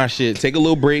and beat my shit. Take a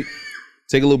little break.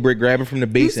 Take a little break. Grab it from the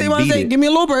You base see and what I'm beat saying? it. Give me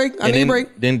a little break. I and need then, a break.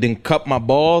 then cup my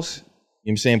balls. You know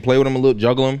what I'm saying? Play with them a little,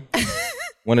 juggle them.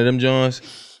 One of them joints.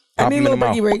 I Pop need them a in the little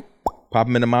mouth. breaky break. Pop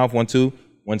them in the mouth. 1, 2,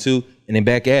 1, 2, and then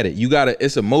back at it. You gotta.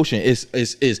 It's a motion.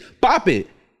 It's bop it,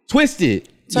 twist it.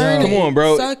 Turn Come it, on,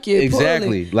 bro. Suck it,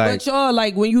 Exactly. Pull it. Like but y'all,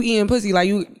 like when you eating pussy, like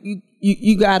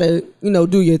you gotta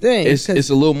do your thing. it's 'Cause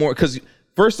a little more because.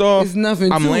 First off, It's nothing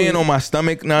I'm to laying it. on my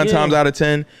stomach 9 times out of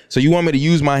 10. So you want me to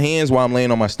use my hands while I'm laying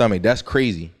on my stomach? That's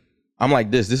crazy. I'm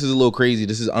like this. This is a little crazy.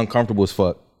 This is uncomfortable as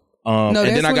fuck. no, and that's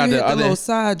then I when got you hit the other. little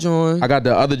side joint. I got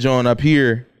the other joint up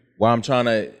here while I'm trying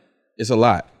to. It's a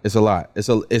lot. It's a lot. It's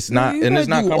not, You and it's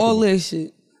gotta not do all comfortable. that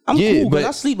shit. I'm Yeah, cool, but- but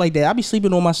I sleep like that. I be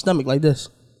sleeping on my stomach like this.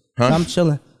 Huh? I'm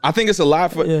chilling. I think it's a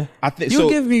lot for. Yeah. I think You so.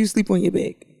 give me you sleep on your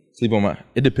back. Sleep on my.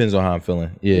 It depends on how I'm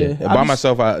feeling. Yeah. Yeah. By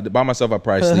myself, I probably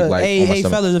sleep like hey, on my hey,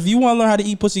 stomach. fellas, if you want to learn how to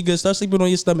eat pussy good, start sleeping on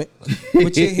your stomach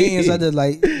with your hands under.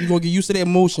 Like you gonna get used to that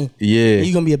motion. Yeah. And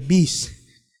you gonna be a beast.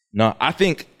 No, I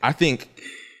think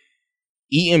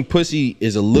eating pussy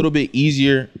is a little bit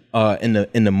easier in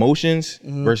the motions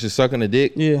versus sucking a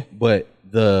dick. Yeah. But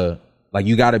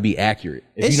you got to be accurate.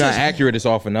 If It's you're not just- accurate, it's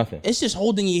all for nothing. It's just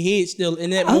holding your head still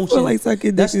in that I motion. feel like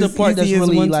sucking that's dick the is part that's easy as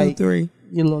really 1, 2, like 3.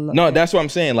 you know. No, that's what I'm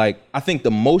saying. Like, I think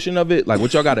the motion of it, like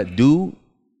what y'all got to do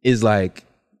is like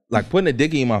putting a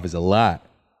dick in your mouth is a lot.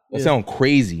 That sounds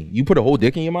crazy. You put a whole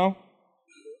dick in your mouth?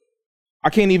 I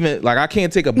can't even I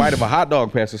can't take a bite of a hot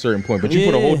dog past a certain point, but you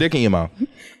put a whole dick in your mouth.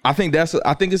 I think there's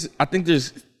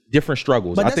different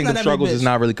struggles. But I that's think not the every struggles bitch. is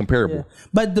not really comparable. Yeah.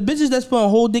 But the bitches that's putting a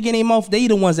whole dick in their mouth, they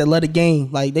the ones that love the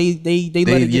game. Like they let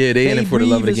it get. they in it for the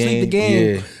love of the breathe and sleep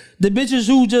game. Yeah. The bitches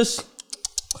who just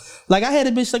like I had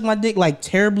a bitch suck my dick like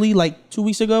terribly like 2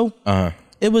 weeks ago.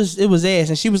 It was ass,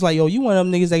 and she was like, "Yo, you one of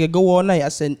them niggas that could go all night." I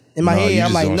said in my No, you head,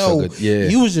 I'm just like, don't "No, suck it. Yeah.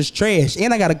 you was just trash."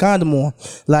 And I got a condom on.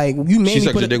 Like you made She me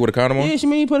sucked put your dick with a condom on? Yeah, she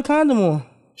made me put a condom on.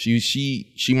 She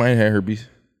might have herpes.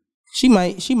 She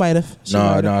might have.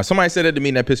 No. Somebody said that to me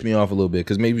and that pissed me off a little bit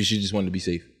because maybe she just wanted to be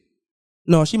safe.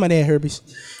 No, she might have herpes.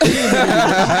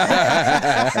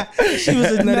 She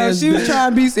was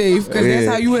trying to be safe because that's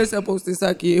how you were supposed to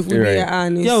suck it if we being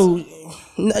honest. Yo,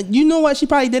 you know what? She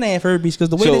probably didn't have herpes because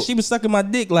the way that she was sucking my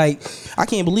dick, like, I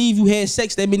can't believe you had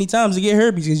sex that many times to get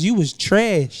herpes because you was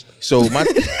trash. So my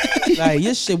like,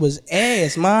 your shit was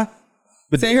ass, ma.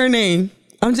 But say her name.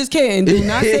 I'm just kidding. Do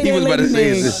not say her lady's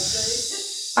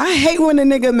name. I hate when a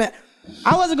nigga.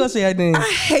 I wasn't gonna say her name. I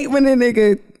hate when a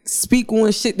nigga speak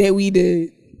on shit that we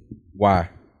did. Why?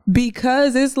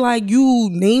 Because it's like you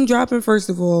name dropping. First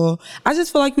of all, I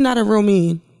just feel like you're not a real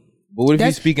man. But what if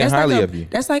he's speaking highly of you?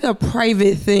 That's like a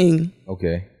private thing.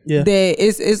 Okay. Yeah. That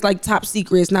it's like top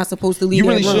secret. It's not supposed to leave. You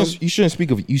really shouldn't. You shouldn't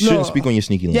speak of. You shouldn't speak on your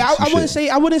sneaky links.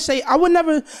 Yeah, I would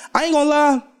never. I ain't gonna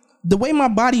lie. The way my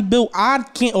body built, I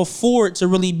can't afford to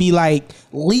really be like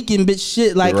leaking bitch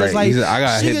shit. Like, right. cause like I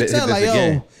gotta she hit can tell like,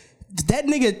 again. That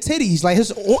nigga titties, like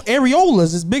his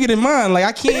areolas is bigger than mine. Like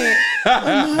I can't.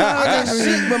 I got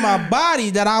shit with my body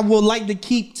that I would like to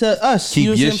keep to us. Keep you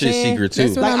know your what I'm shit saying? secret too.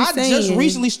 That's what Like I'm I just saying.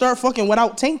 recently started fucking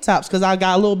without tank tops because I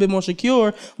got a little bit more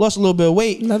secure, lost a little bit of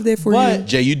weight. Love that for but, you.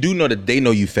 Jay, you do know that they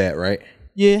know you fat, right?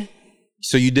 Yeah.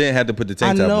 So you didn't have to put the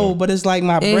tank I top know, on. but it's like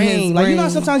my In brain. his Like, you know,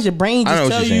 brain. sometimes your brain I know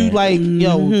just what tell you're you, saying. like,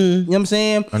 yo, you know what I'm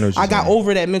saying? I know what you're got saying.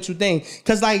 over that mental thing.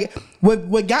 Because, like,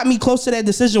 what got me close to that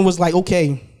decision was like,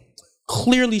 okay,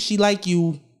 clearly she like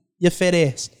you, your fat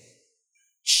ass.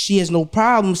 She has no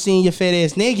problem seeing your fat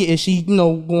ass naked and she, you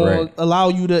know, going to allow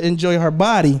you to enjoy her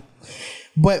body.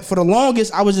 But for the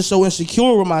longest, I was just so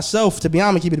insecure with myself, to be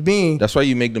honest, keep it a being. That's why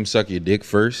you make them suck your dick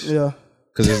first. Yeah.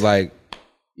 Because it's like,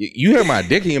 you hear my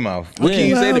dick in your mouth. What can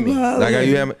you say to me? Like, how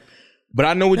you have? But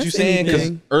I know what you're saying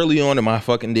because early on in my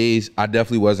fucking days, I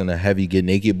definitely wasn't a heavy get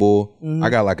naked boy. I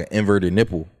got like an inverted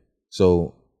nipple,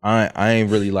 so I ain't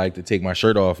really like to take my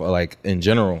shirt off. Like in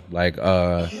general, like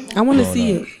I want to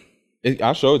see it.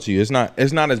 I'll show it to you. It's not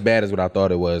as bad as what I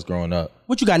thought it was growing up.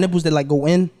 What, you got nipples that like go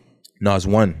in? No, it's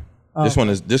one. This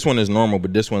one is normal,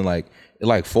 but this one like it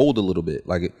like fold a little bit.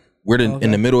 Like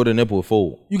in the middle of the nipple, it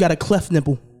fold. You got a cleft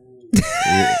nipple.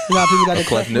 Yeah. You got people got a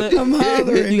cleft nip. I'm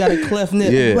hollering. You got a cleft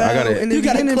nip. Yeah, Wow, I got it. and You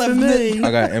got a cleft nip.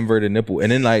 I got inverted nipple,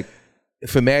 and then like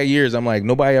for mad years, I'm like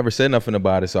nobody ever said nothing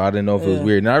about it, so I didn't know if it was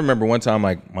weird. And I remember one time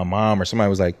like my mom or somebody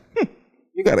was like,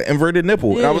 "You got an inverted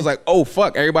nipple," and I was like, "Oh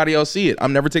fuck!" Everybody else see it.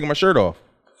 I'm never taking my shirt off.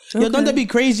 Yo, don't that be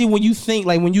crazy when you think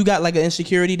like when you got like an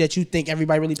insecurity that you think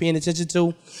everybody really paying attention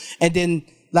to, and then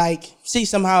like see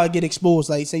somehow it get exposed.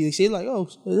 Like say like, oh,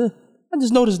 I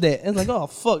just noticed that. It's like, oh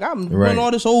fuck, I'm doing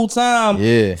all this whole time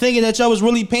thinking that y'all was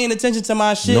really paying attention to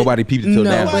my shit. Nobody peeped until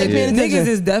now. Nobody paying attention. Niggas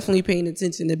is definitely paying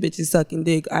attention to bitches sucking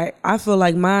dick. I feel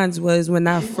like mine's was when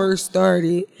I first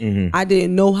started, I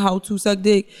didn't know how to suck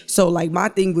dick. So like my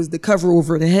thing was the cover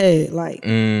over the head. Like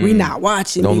we not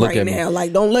watching Don't me look right at me. now.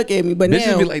 Like don't look at me. But Bitches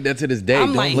now be like that to this day. I'm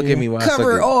Don't like, look at me while I suck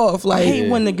cover it. off. Like I hate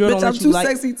when the girl bitch, don't I'm let too you like,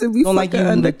 sexy to be don't like you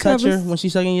fucking to touch her undercovers. when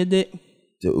she's sucking your dick.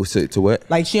 To what?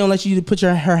 Like she don't let you to put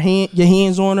your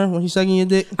hands on her when she's sucking your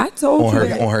dick. I told On you her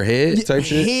that. on her head type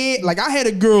shit. Head, like I had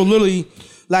a girl literally,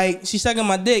 like she's sucking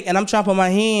my dick and I'm trying to put my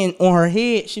hand on her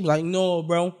head. She be like, no,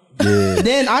 bro. Yeah.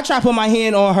 Then I try to put my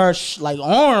hand on her like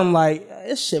arm, like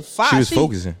this shit fire. She was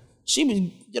focusing. She was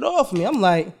get off me. I'm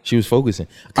like, She was focusing.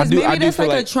 I Maybe do that's feel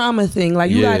like a trauma thing.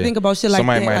 Like you gotta think about shit like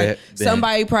Somebody that. might Like have been.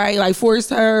 somebody probably like forced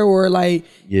her or like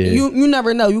Yeah. you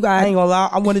never know. You I got ain't gonna lie.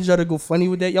 I wanted y'all to go funny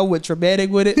with that. Y'all went traumatic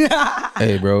with it.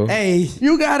 Hey, bro. Hey,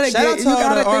 you gotta Shout out get to you all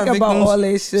gotta the art think about victims. all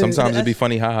that shit. Sometimes it'd be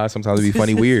funny, haha. Sometimes it'd be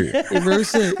funny, weird. Real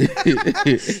shit.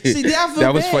 see, I feel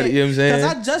That was bad, funny, you know what I'm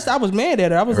saying? Because I was mad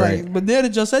at her. I was Right. like, but then it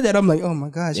just said that. I'm like, oh my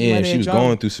gosh. Yeah, she was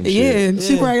going through some Yeah, shit. and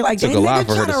she probably like Took that a lot nigga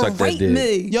for her to tryna suck that rape dick.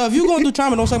 me. Yo, if you going through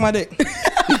trauma, don't suck my dick.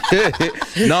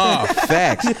 Nah,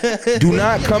 facts. Do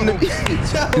not come to me.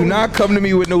 Do not come to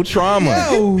me with no trauma.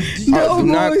 Yo,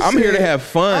 I'm here to have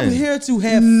fun. I'm here to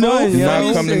have No fun. Do yo.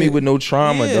 not come to me with no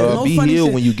trauma, Yeah, dog. no Be funny healed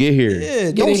shit. when you get here.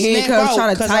 Yeah, Get a handcuff,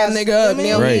 try to tie a nigga up.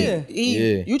 Now Right.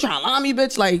 you trying to lie me,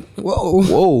 bitch? Like, whoa.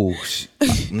 Whoa,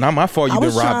 not my fault. I You've been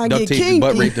was trying robbed, to duct get taped, and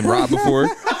butt kinky. raped, and robbed before.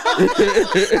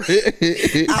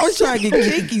 I was trying to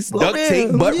get kinky. Slow Duct tape,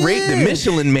 down. butt raped, the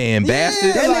Michelin Man,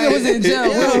 bastard. That nigga was in jail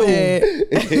real bad.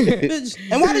 Bitch.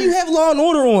 And why do you have Law and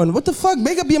Order on? What the fuck?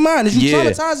 Make up your mind. Is you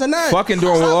traumatized or not? Fucking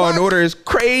doing Law and Order is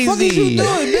crazy. Fuck is you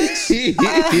doing,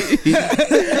 bitch?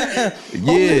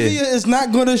 Olivia is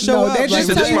not gonna show No, up. that She just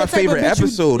said, tell this is you my what type of favorite bitch you-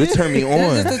 episode. It turned me That's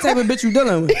on. just the type of bitch you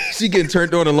dealing with. She getting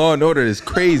turned on in Law and Order is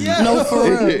crazy. No, for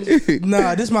real.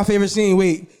 Nah, this is my favorite scene.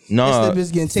 Wait. No. This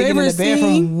bitch getting taken in the Favorite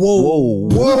bathroom. scene? Whoa.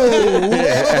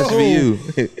 That's for you.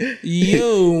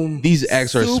 Yo. These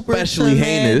acts are Super especially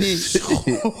traumatic.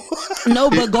 heinous. No,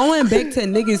 but going back to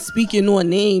niggas speaking on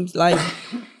names, like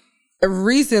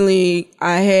recently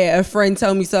I had a friend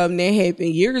tell me something that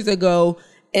happened years ago,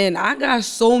 and I got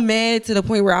so mad to the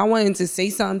point where I wanted to say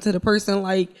something to the person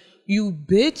like, you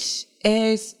bitch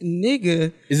ass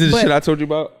nigga. Is this the But shit I told you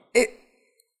about?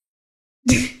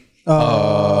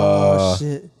 Oh,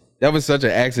 shit. That was such an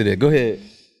accident. Go ahead.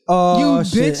 Oh, you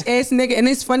shit. bitch ass nigga. And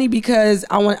it's funny because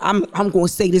I'm gonna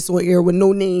say this on air with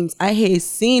no names. I had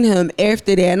seen him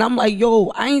after that, and I'm like,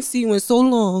 yo, I ain't seen you in so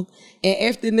long. And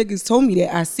after niggas told me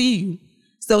that, I see you.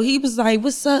 So he was like,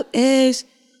 what's up, Ash?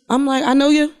 I'm like, I know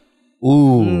you.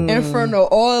 Ooh. In front of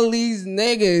all these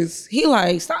niggas. He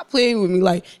like, stop playing with me.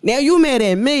 Like, now you mad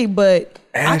at me, but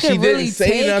I Ash, he could didn't really say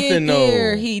take nothing, it though.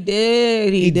 there. He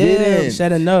did. He didn't. did.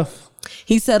 Said enough.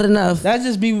 He said enough. That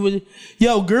just be with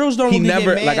yo. Girls don't He really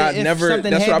never, get mad like, I if never,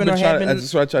 something that's what I've happened been or trying, happened.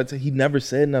 that's what I tried to, he never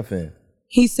said nothing.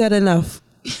 He said enough.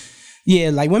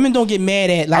 Yeah, like women don't get mad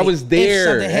at. Like I was if there,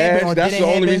 something happened Ash. or That's the didn't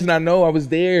only happen. reason I know I was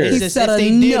there. It's He just said if they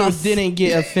did or enough. didn't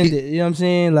get offended. You know what I'm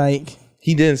saying? Like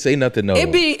He didn't say nothing, though.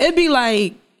 It'd be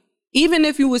like, even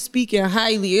if you was speaking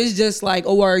highly, it's just like,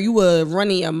 oh, are you a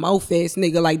running your mouth ass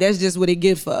nigga? Like, that's just what it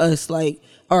get for us. Like,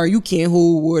 or you can't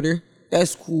hold water.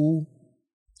 That's cool.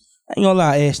 I ain't gonna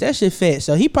lie, Ash, that shit fat.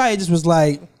 So he probably just was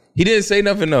like, He didn't say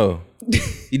nothing, though.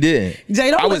 He didn't.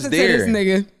 Jay, don't I was listen there. to this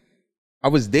nigga. I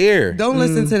was there. Don't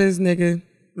listen to this nigga.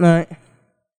 all right.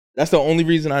 That's the only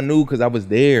reason I knew, because I was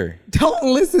there.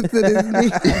 Don't listen to this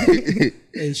nigga.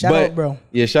 Hey, shout But, out, bro.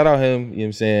 Yeah, shout out him. You know what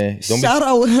I'm saying? Don't Shout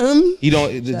out him. He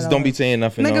don't, just don't be saying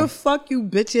nothing. Nigga, No. fuck you,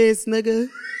 bitch ass nigga.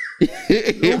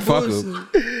 Fuck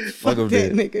him. Fuck him,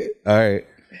 That dude. nigga. All right.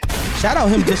 Shout out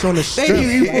him just on the Thank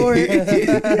strength. you for it.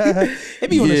 It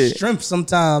be on the Yeah. strength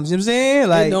sometimes. You know what I'm saying?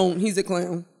 Like, Don't. He's a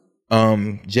clown.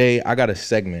 Jay, I got a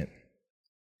segment.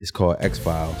 It's called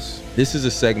X-Files. This is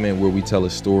a segment where we tell a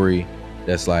story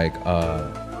that's like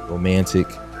romantic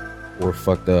or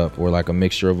fucked up or like a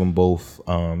mixture of them both.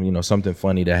 You know, something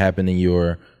funny that happened in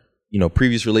your, you know,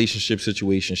 previous relationship,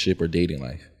 situationship, or dating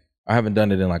life. I haven't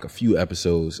done it in like a few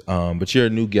episodes, but you're a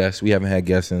new guest. We haven't had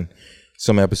guests in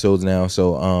some episodes now.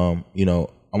 So, you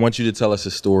know, I want you to tell us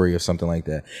a story or something like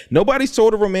that. Nobody's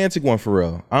told a romantic one for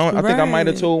real. I think I might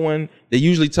have told one. They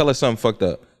usually tell us something fucked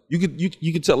up. You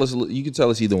could tell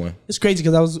us either one. it's crazy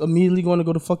because I was immediately going to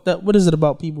go to fucked up. What is it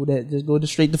about people that just go to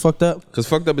straight to fucked up? Cause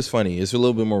fucked up is funny. It's a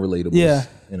little bit more relatable. Yeah.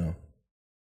 You know.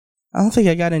 I don't think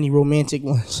I got any romantic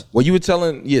ones. Well, you were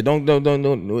telling, yeah, don't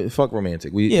fuck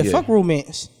romantic. Yeah, fuck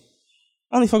romance.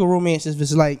 I only fuck with romance if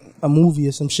it's like a movie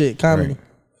or some shit, comedy.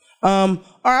 All right,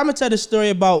 I'm gonna tell the story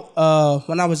about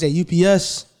when I was at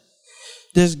UPS.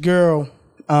 This girl,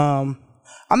 I'm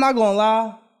not gonna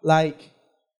lie, like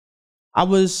I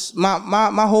was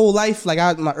my whole life, like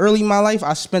early in my life,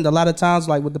 I spent a lot of times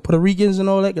like with the Puerto Ricans and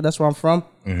all that, cause that's where I'm from.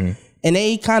 Mm-hmm. And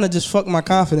they kind of just fucked my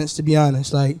confidence, to be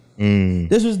honest. Like,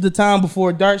 this was the time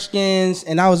before dark skins,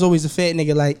 and I was always a fat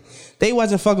nigga. Like, they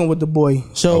wasn't fucking with the boy.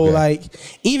 So, like,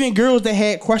 even girls that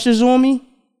had crushes on me,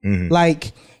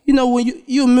 like, you know, when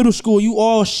you in middle school, you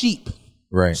all sheep.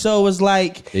 Right. So it's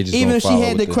like, even if she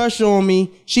had the crush on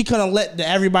me, she couldn't let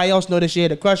everybody else know that she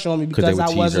had a crush on me because they would I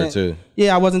tease wasn't. her too.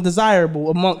 Yeah, I wasn't desirable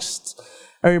amongst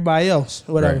everybody else.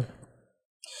 Whatever. Right.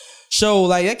 So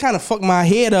like that kind of fucked my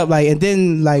head up. Like, and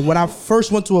then like when I first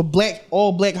went to a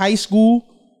all black high school,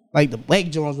 like the black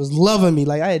Jones was loving me.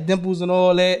 Like I had dimples and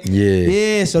all that.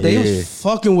 Yeah. So they was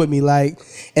fucking with me. Like,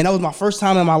 and that was my first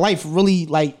time in my life really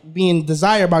like being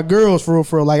desired by girls for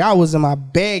real. Like I was in my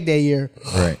bag that year.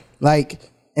 Right. Like,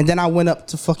 and then I went up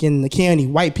to fucking the county,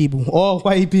 white people, all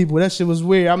white people. That shit was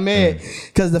weird. I'm mad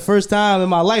because the first time in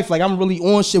my life, like I'm really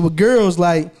on shit with girls.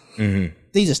 Like.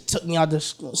 They just took me out the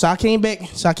school. So I came back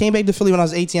to Philly when I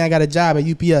was 18. I got a job at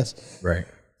UPS. Right.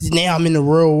 Now I'm in the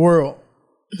real world.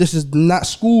 This is not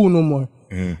school no more.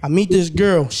 I meet this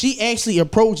girl. She actually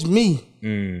approached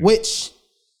me, which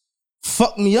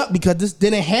fucked me up because this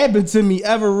didn't happen to me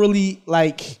ever really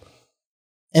like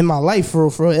in my life for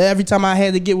real. Every time I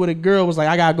had to get with a girl, it was like,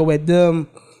 I gotta go at them.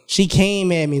 She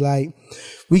came at me like,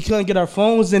 we couldn't get our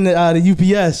phones in the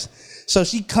UPS. So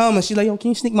she come and she like, yo, can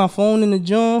you sneak my phone in the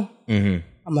joint? I'm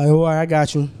like, all right, I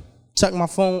got you. Tuck my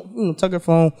phone, tuck her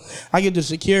phone. I get to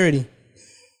security.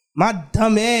 My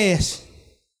dumb ass,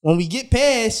 when we get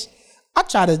past, I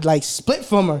try to like split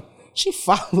from her. She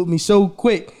followed me so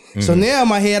quick. So now in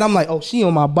my head, I'm like, oh, she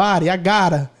on my body. I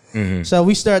got her. So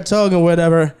we start talking,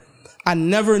 whatever. I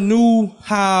never knew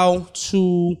how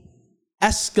to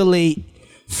escalate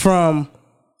from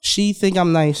she think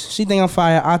I'm nice, she think I'm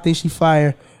fire, I think she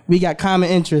fire. We got common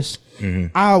interests.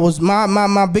 I was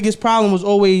my biggest problem was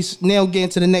always now getting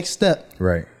to the next step.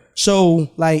 Right. So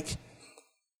like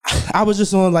I was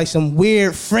just on like some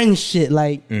weird friend shit,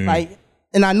 like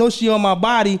and I know she on my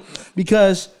body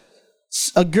because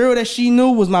a girl that she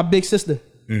knew was my big sister.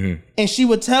 And she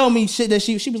would tell me shit that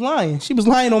she was lying. She was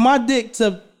lying on my dick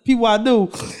to people I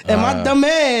knew. And my dumb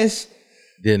ass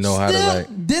didn't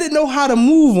know how to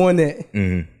move on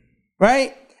that.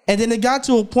 Right? And then it got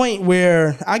to a point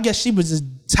where I guess she was just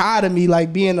tired of me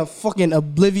like being a fucking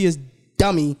oblivious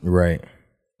dummy. Right.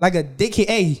 Like a dickhead.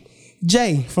 Hey,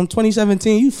 Jay from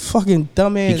 2017, you fucking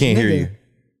dumbass nigga. He can't hear you.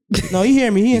 No, he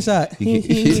hear me. He inside. He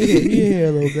hear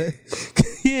a little bit.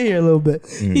 He hear a little bit.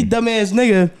 He dumbass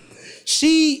nigga.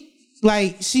 She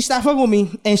stopped fucking with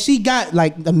me, and she got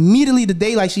like immediately the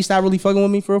day like she stopped really fucking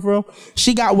with me for real.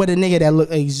 She got with a nigga that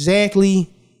looked exactly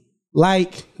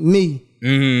like me.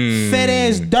 Fat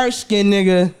ass dark skinned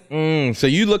nigga. So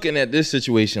you looking at this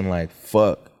situation like,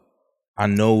 fuck, I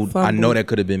know that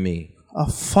could have been me. A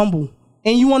fumble.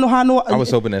 And you wanna know how I know? I was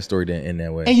hoping that story didn't end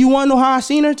that way. And you wanna know how I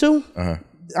seen her too? I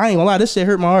ain't gonna lie, this shit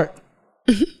hurt my heart.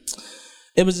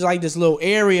 It was like this little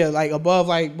area, like above,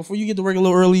 like before you get to work a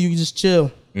little early, you can just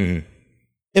chill.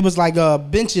 It was like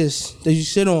benches that you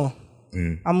sit on.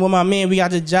 I'm with my man, we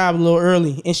got the job a little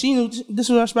early. And she knew this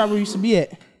was our spot where we used to be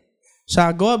at. So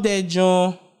I go up there,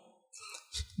 John.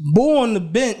 Boy on the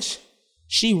bench,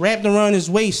 she wrapped around his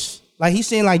waist. Like he's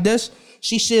sitting like this.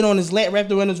 She sit on his lap,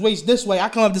 wrapped around his waist this way. I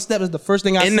come up the steps, the first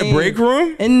thing I see. In the break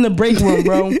room? In the break room,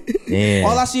 bro. Damn.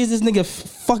 All I see is this nigga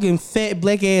fucking fat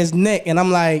black ass neck. And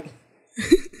I'm like,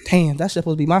 damn, that's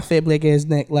supposed to be my fat black ass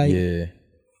neck. Like,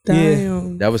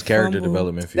 Damn. That was character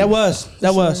development for you. That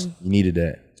was. You needed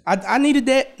that. I needed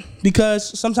that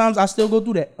because sometimes I still go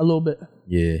through that a little bit.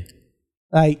 Yeah.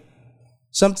 Like,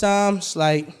 sometimes,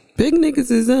 like. Big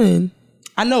niggas is in.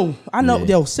 I know. Yeah.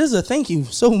 Yo, SZA, thank you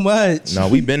so much. No,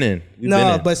 we been in.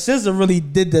 But SZA really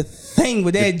did the thing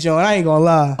with that joint. I ain't gonna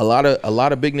lie. A lot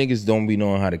of big niggas don't be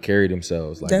knowing how to carry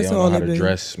themselves. Like That's they don't know how all to it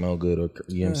dress, smell good, or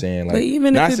you know what I'm saying. Like, But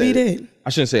even if it be that.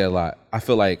 I shouldn't say a lot. I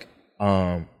feel like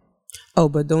Oh,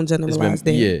 but don't generalize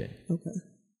that. yeah. Okay.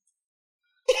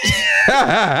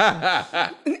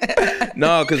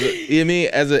 No, because you know what I mean,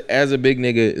 as a big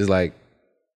nigga is like,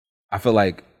 I feel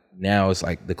like now it's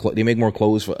like they make more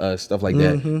clothes for us, stuff like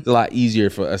that. It's a lot easier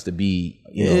for us to be,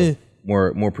 you know,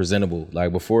 more presentable.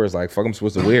 Like before, it's like, fuck, I'm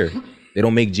supposed to wear. They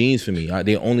don't make jeans for me.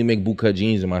 They only make bootcut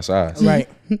jeans in my size. Right.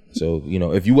 So you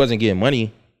know, if you wasn't getting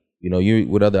money, you know, you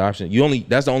what other option?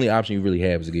 That's the only option you really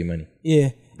have is to get money. Yeah.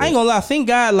 I ain't gonna lie. Thank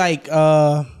God,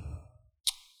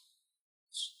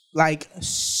 like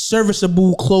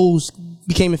serviceable clothes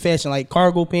became in fashion, like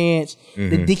cargo pants,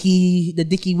 the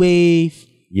Dickie wave.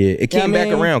 Yeah, it came back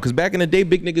around because back in the day,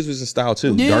 big niggas was in style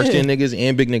too. Yeah. Dark skinned niggas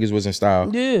and big niggas was in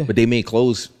style. Yeah. But they made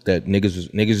clothes that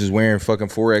niggas was wearing fucking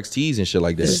 4X tees and shit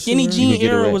like that. The skinny jean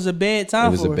era was a bad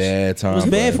time for us. It was a bad time. It was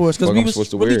bad for us because we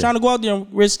was really trying to go out there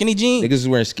and wear skinny jeans. Niggas was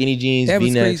wearing skinny jeans, That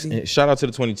was V-necks. crazy. And shout out to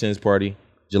the 2010s party.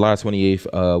 July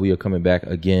 28th, we are coming back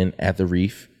again at the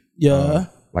Reef. Yeah.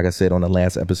 Like I said on the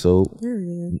last episode,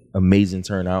 amazing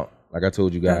turnout. Like I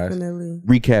told you guys. Definitely.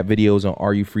 Recap videos on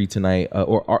Are You Free Tonight?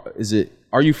 Is it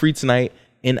Are You Free Tonight?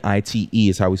 NITE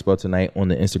is how we spell tonight on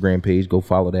the Instagram page. Go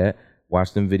follow that.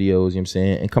 Watch them videos, you know what I'm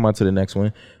saying? And come on to the next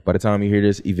one. By the time you hear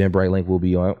this, Eventbrite link will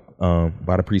be out.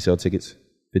 Buy the pre-sale tickets,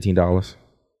 $15.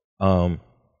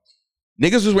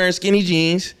 Niggas was wearing skinny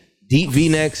jeans, deep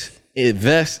V-necks, a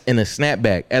vest, and a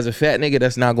snapback. As a fat nigga,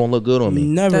 that's not gonna look good on me.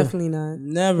 Never. Definitely not.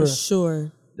 Never. For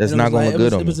sure. That's not gonna look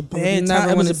good on me. It was a bad Never time.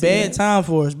 It was wanna a see bad that. time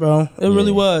for us, bro. It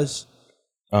really was.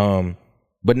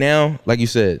 But now, like you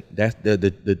said, that's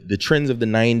the trends of the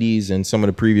 90s and some of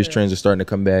the previous trends are starting to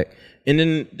come back. And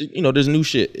then, you know, there's new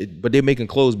shit, but they're making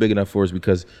clothes big enough for us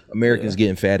because Americans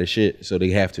getting fat as shit, so they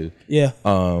have to. Yeah.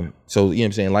 So you know what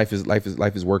I'm saying, life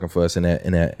is working for us in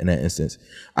that instance.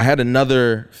 I had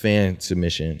another fan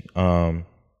submission.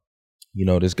 You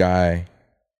know, this guy,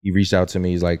 he reached out to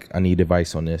me. He's like, I need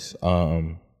advice on this.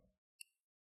 I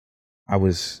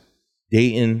was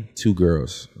dating two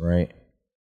girls, right?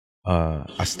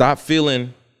 I stopped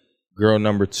feeling girl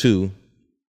number 2,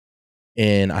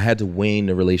 and I had to wane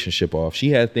the relationship off.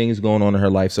 She had things going on in her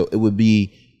life, so it would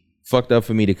be fucked up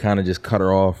for me to kind of just cut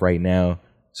her off right now.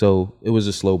 So it was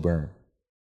a slow burn.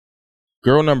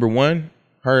 Girl number 1,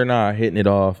 her and I are hitting it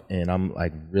off, and I'm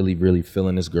like really, really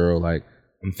feeling this girl. Like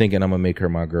I'm thinking I'm gonna make her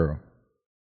my girl.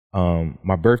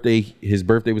 My birthday, his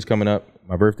birthday was coming up.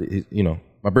 My birthday, you know,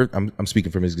 I'm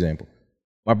speaking from his example.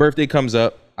 My birthday comes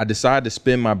up. I decide to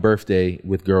spend my birthday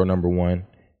with girl number 1.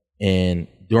 And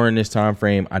during this time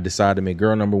frame, I decided to make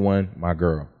girl number 1 my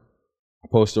girl. I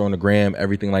post her on the gram,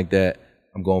 everything like that.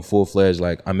 I'm going full fledged,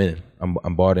 like I'm in.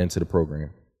 I'm bought into the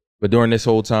program. But during this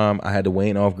whole time, I had to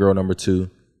wane off girl number 2.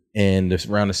 And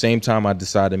around the same time, I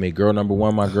decided to make girl number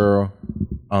 1 my girl.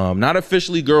 Not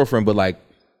officially girlfriend, but like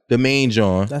the main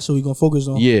John. That's what we gonna focus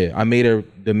on. Yeah, I made her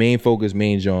the main focus,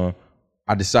 main John.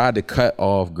 I decided to cut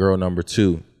off girl number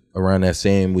 2 around that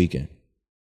same weekend.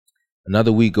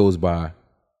 Another week goes by.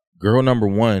 Girl number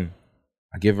 1,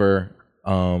 I give her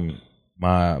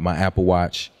my Apple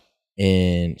Watch,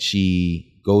 and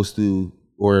she goes through,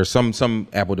 or some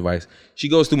Apple device. She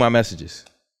goes through my messages.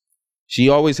 She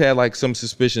always had like some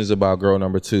suspicions about girl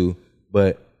number 2,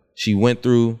 but she went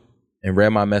through and read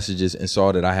my messages and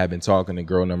saw that I had been talking to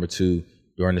girl number 2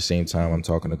 during the same time I'm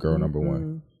talking to girl number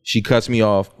 1. She cuts me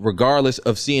off, regardless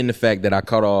of seeing the fact that I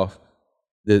cut off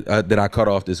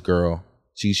this girl.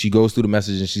 She goes through the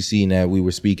message and she's seeing that we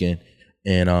were speaking,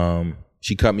 and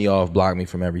she cut me off, blocked me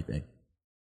from everything.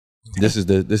 This is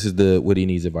the what he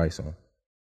needs advice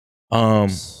on.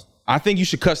 I think you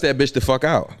should cuss that bitch the fuck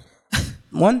out.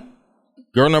 One.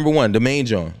 Girl number 1, the main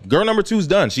John. Girl number 2's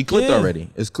done. She clicked already.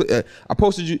 It's I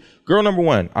posted you. Girl number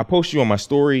 1, I post you on my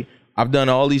story. I've done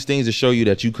all these things to show you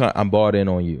that I'm bought in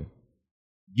on you.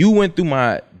 You went through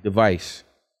my device,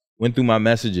 went through my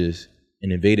messages,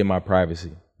 and invaded my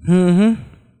privacy. Mm-hmm.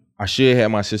 I should have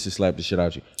my sister slap the shit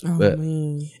out you. Oh,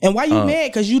 man. And why you mad?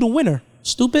 Because you the winner.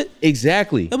 Stupid.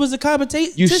 Exactly. It was a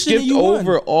competition. You skipped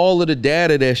over all of the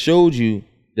data that showed you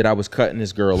that I was cutting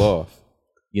this girl off.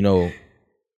 You know,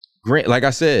 like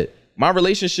I said, my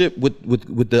relationship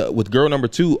with girl number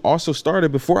 2 also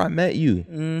started before I met you.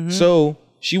 Mm-hmm. So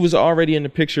she was already in the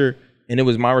picture, and it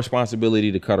was my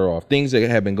responsibility to cut her off. Things that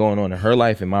had been going on in her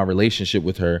life and my relationship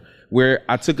with her, where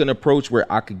I took an approach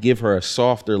where I could give her a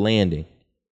softer landing.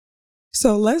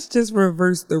 So let's just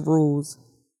reverse the rules.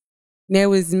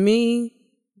 Now it's me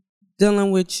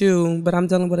dealing with you, but I'm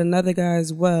dealing with another guy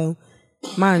as well.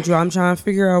 Mind you, I'm trying to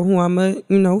figure out who I'm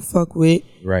gonna, fuck with.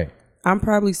 Right. I'm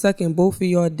probably sucking both of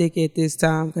y'all dick at this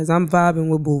time because I'm vibing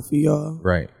with both of y'all.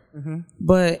 Right. Mm-hmm.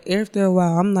 But after a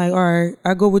while, I'm like, all right,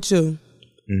 I go with you.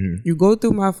 Mm-hmm. You go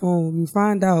through my phone, you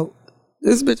find out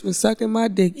this bitch was sucking my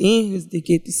dick and his dick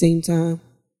at the same time.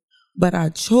 But I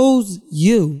chose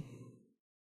you.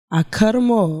 I cut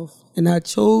him off and I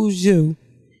chose you.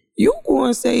 You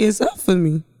gonna say it's up for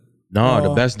me? No,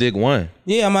 the best dick won.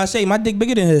 Yeah, I'm gonna say my dick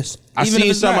bigger than his. I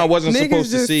seen something I wasn't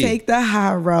supposed to see. Niggas just take the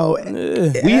high road.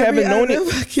 We haven't known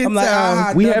it. I'm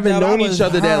like, we haven't known each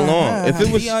other that long. If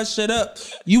it was shut up,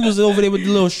 you was over there with the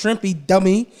little shrimpy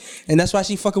dummy, and that's why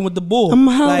she fucking with the bull. I'm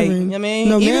like, hollering. you know what I mean,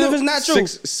 No, even man, if it's not true.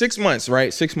 6 months,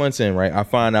 right? 6 months in, right? I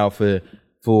find out for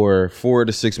 4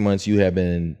 to 6 months you have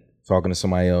been talking to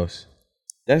somebody else.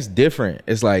 That's different.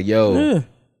 It's like, yo,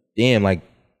 damn, like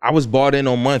I was bought in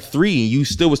on month 3 and you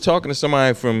still was talking to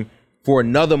somebody for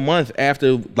another month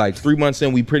after, like 3 months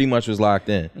in, we pretty much was locked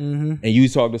in. Mm-hmm. And you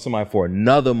talked to somebody for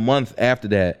another month after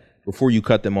that before you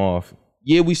cut them off.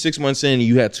 Yeah, we 6 months in and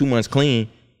you had 2 months clean.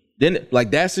 Then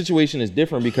like that situation is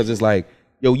different because it's like,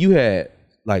 yo, you had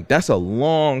like, that's a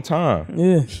long time.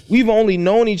 Yeah. We've only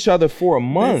known each other for a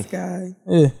month. This guy.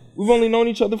 Yeah. We've only known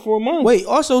each other for a month. Wait,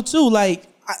 also too, like,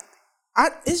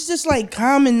 it's just like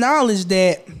common knowledge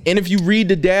that And if you read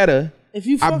the data,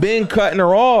 I've been cutting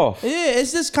her off. Yeah,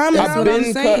 it's just common That's knowledge. what I'm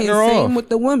been saying. cutting her Same off. with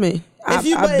the women. I've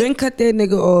but- been cut that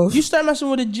nigga off. You start messing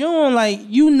with a June, like,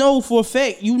 you know for a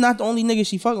fact you not the only nigga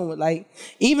she fucking with. Like,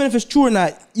 even if it's true or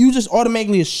not, you just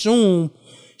automatically assume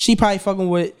she probably fucking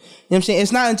with, you know what I'm saying?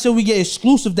 It's not until we get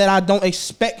exclusive that I don't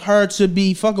expect her to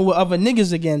be fucking with other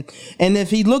niggas again. And if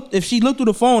she looked through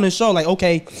the phone and saw, like,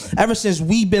 okay, ever since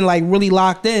we been like really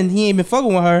locked in, he ain't been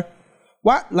fucking with her.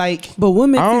 What? Like, but what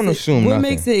makes I don't it, assume what nothing.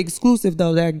 makes it exclusive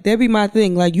though? Like that be my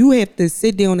thing. Like you have to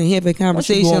sit down and have a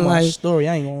conversation. Like story,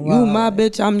 I ain't gonna lie. you my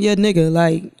bitch, I'm your nigga.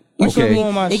 Like you Okay.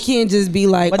 feel me? It can't just be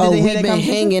like, But did oh, they we have that been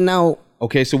conversation? hanging out.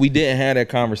 Okay, so we didn't have that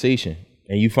conversation.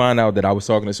 And you find out that I was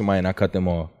talking to somebody and I cut them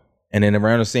off. And then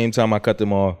around the same time I cut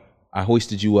them off, I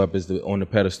hoisted you up as on the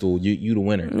pedestal. You the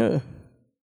winner. Yeah.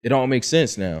 It all makes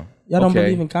sense now. Y'all don't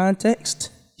believe in context?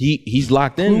 He's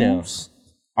locked in Clues?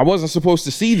 now. I wasn't supposed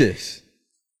to see this.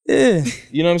 Yeah.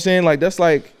 You know what I'm saying? Like that's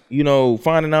like, you know,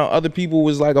 finding out other people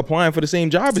was like applying for the same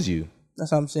job as you.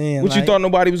 That's what I'm saying. What you thought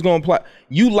nobody was gonna apply?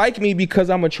 You like me because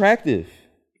I'm attractive.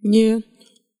 Yeah.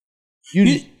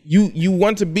 You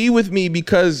want to be with me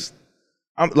because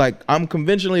I'm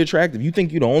conventionally attractive. You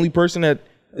think you're the only person that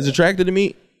is attracted to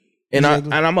me? And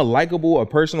Exactly. I'm a likable, a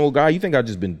personal guy. You think I've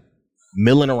just been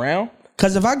milling around?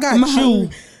 Because if I got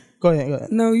you, go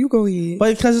ahead. No, you go ahead.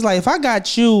 But because it's like, if I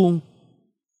got you,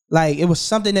 like, it was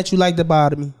something that you liked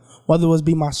about me, whether it was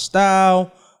be my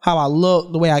style, how I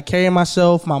look, the way I carry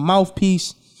myself, my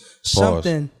mouthpiece,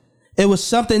 something. It was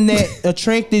something that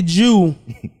attracted you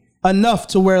enough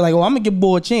to where like, oh, I'm gonna give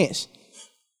boy a chance.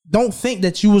 Don't think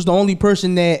that you was the only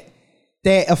person that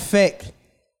effect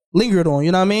lingered on,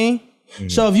 you know what I mean? Mm-hmm.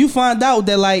 So if you find out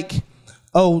that like,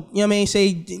 oh, you know what I mean,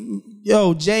 say,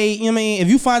 yo, Jay, you know what I mean? If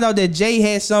you find out that Jay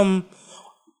had some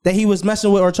that he was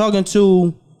messing with or talking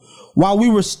to while we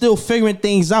were still figuring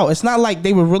things out, it's not like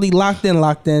they were really locked in.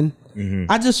 Mm-hmm.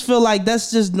 I just feel like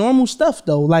that's just normal stuff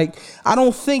though. Like, I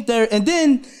don't think and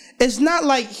then it's not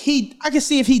like I can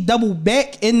see if he doubled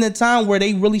back in the time where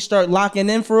they really start locking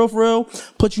in for real,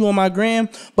 put you on my gram.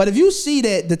 But if you see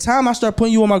that the time I start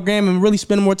putting you on my gram and really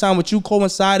spending more time with you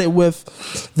coincided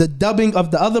with the dubbing of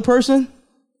the other person,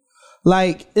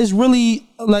 like, it's really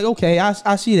like, okay,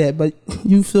 I see that, but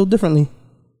you feel differently.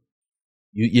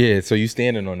 So you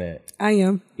standing on that. I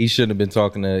am. He should have been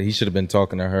talking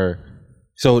to her.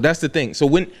 So that's the thing. So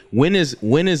when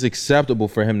is acceptable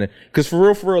for him to, because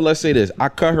for real, let's say this. I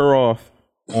cut her off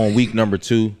on week number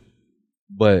 2,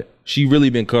 but she really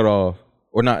been cut off,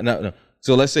 or not. No.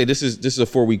 So let's say this is a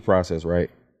 4-week process, right?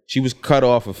 She was cut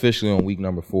off officially on week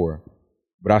number 4.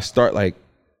 But I start like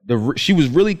she was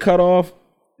really cut off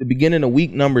the beginning of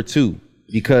week number 2,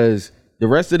 because the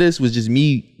rest of this was just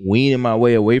me weaning my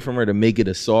way away from her to make it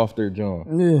a softer joint.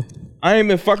 Yeah. I ain't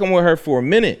been fucking with her for a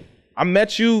minute. I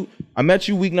met you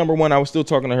week number 1. I was still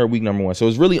talking to her week number 1. So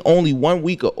it's really only 1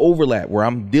 week of overlap where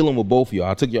I'm dealing with both of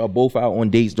y'all. I took y'all both out on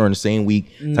dates during the same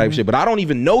week type shit. But I don't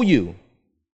even know you.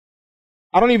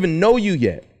 I don't even know you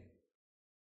yet.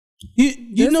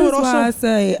 You know what? Also, why I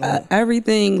say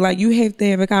everything. Like, you have to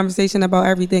have a conversation about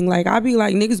everything. Like, I be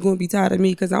like, niggas gonna be tired of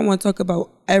me because I want to talk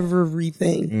about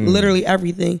everything, literally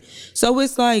everything. So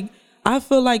it's like, I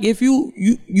feel like if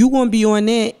you gonna be on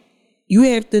that, you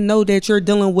have to know that you're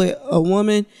dealing with a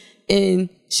woman and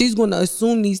she's going to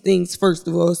assume these things first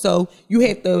of all. So you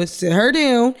have to sit her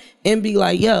down and be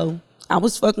like, yo, I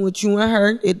was fucking with you and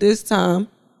her at this time,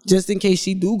 just in case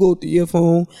she do go through your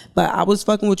phone. But I was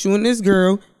fucking with you and this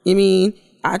girl. I mean,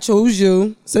 I chose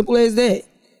you. Simple as that.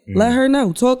 Let her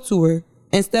know. Talk to her.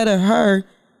 Instead of her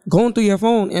going through your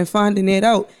phone and finding it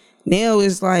out. Now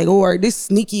it's like, oh, this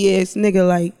sneaky ass nigga,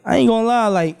 like. I ain't gonna lie,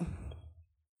 like,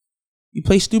 you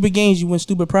play stupid games, you win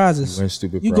stupid prizes.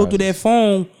 You go through that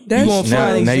phone, you gonna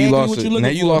find exactly what you're looking for. Now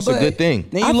you lost a good thing.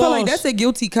 I feel like that's a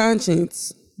guilty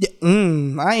conscience. Yeah,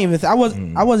 I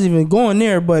wasn't even going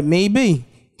there, but maybe.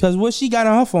 Because what she got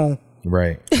on her phone.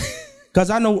 Right. Because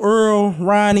I know Earl,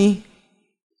 Ronnie,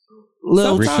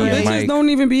 Lil Sometimes Trey. bitches don't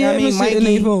even be having shit in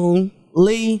their phone.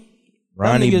 Lee.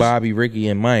 Ronnie, Bobby, Ricky,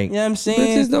 and Mike. You know what I'm saying?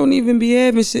 Bitches don't even be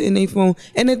having shit in their phone.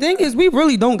 And the thing is, we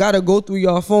really don't gotta go through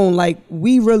your phone. Like,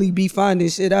 we really be finding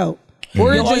shit out.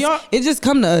 Or it just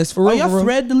come to us for real. Are y'all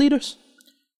thread deleters?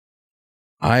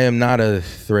 I am not a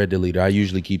thread deleter. I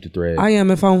usually keep the thread. I am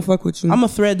if I don't fuck with you. I'm a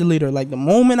thread deleter. Like, the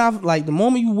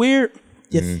moment you weird,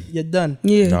 you're done.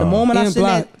 Yeah. The moment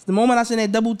I send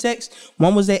that double text,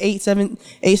 one was at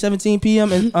 8:17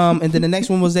 p.m. and then the next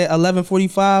one was at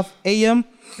 11:45 a.m.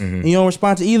 And you don't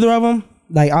respond to either of them,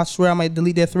 like, I swear I might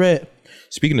delete that thread.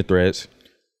 Speaking of threads,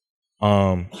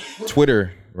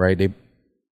 Twitter, right? They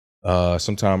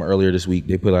sometime earlier this week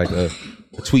they put like a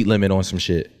tweet limit on some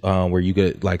shit, where you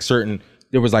could like certain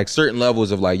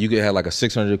levels of like you could have like a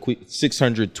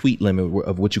 600 tweet limit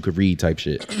of what you could read type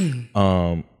shit,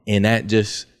 and that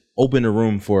just opened the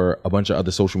room for a bunch of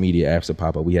other social media apps to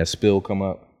pop up. We had Spill come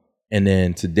up, and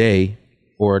then today,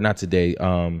 or not today,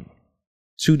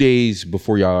 2 days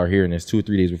before y'all are hearing this, 2 or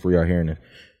 3 days before y'all are hearing this,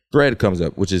 Thread comes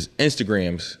up, which is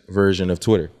Instagram's version of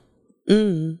Twitter.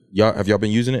 Have y'all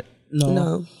been using it?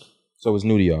 No. So it's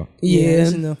new to y'all.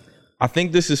 Yeah. I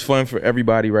think this is fun for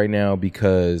everybody right now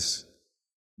because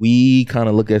we kind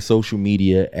of look at social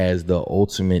media as the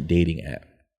ultimate dating app.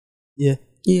 Yeah.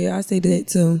 Yeah, I say that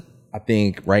too. I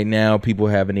think right now people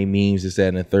having their memes, this, that,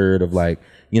 and the third of like,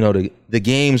 you know, the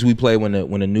games we play when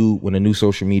a new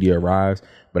social media arrives.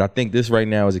 But I think this right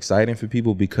now is exciting for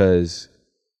people because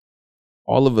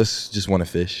all of us just want to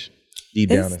fish deep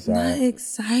down inside. It's not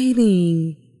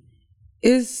exciting.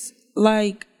 It's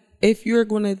like, if you're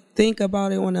going to think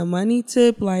about it on a money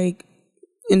tip, like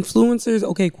influencers,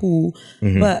 okay, cool.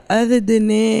 But other than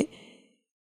that,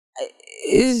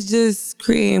 it's just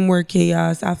creating more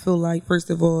chaos, I feel like, first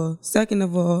of all. Second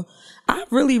of all, I'd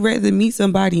really rather meet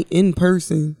somebody in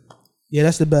person. Yeah,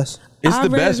 that's the best. It's the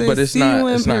best, but it's not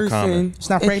common. It's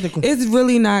not practical. It's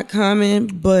really not common,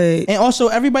 but... And also,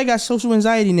 everybody got social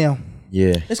anxiety now.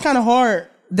 Yeah. It's kind of hard.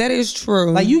 That is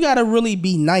true. Like, you got to really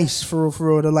be nice for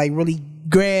real to, like, really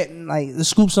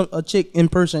scoop a chick in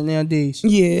person nowadays.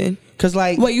 Yeah. Cause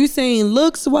like, What you saying,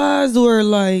 looks wise or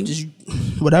like just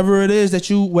whatever it is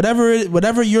that you,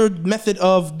 whatever your method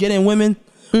of getting women,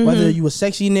 whether you a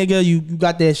sexy nigga, you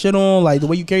got that shit on, like the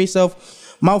way you carry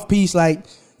yourself, mouthpiece, like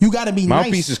you gotta be nice.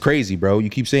 Mouthpiece is crazy, bro. You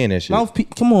keep saying that shit. Mouthpiece,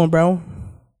 come on, bro.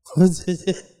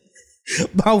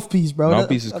 Mouthpiece, bro.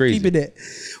 Mouthpiece is crazy. Keep it that.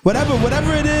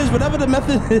 Whatever it is, whatever the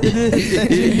method it is that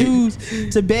you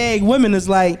use to bag women is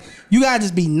like, you gotta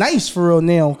just be nice for real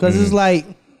now. Cause it's like,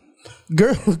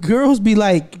 girls be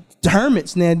like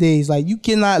hermits nowadays. Like you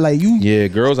cannot like you. Yeah,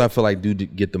 girls I feel like do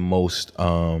get the most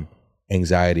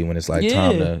anxiety when it's like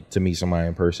time to meet somebody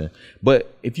in person.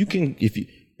 But if you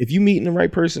meeting the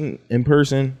right person in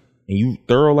person and you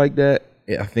thorough like that,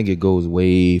 I think it goes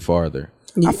way farther.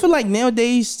 Yeah. I feel like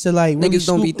nowadays to like really niggas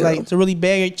don't be like to really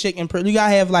bag a chick in person, you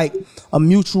gotta have like a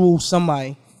mutual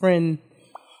friend.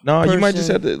 No, person. You might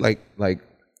just have to like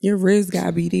your wrist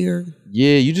gotta be there.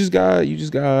 Yeah, you just got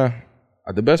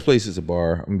the best place is a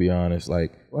bar. I'm gonna be honest,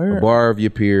 like a bar of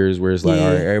your peers where it's like, all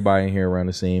right, everybody in here around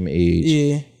the same age.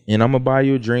 Yeah, and I'm gonna buy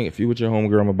you a drink. If you with your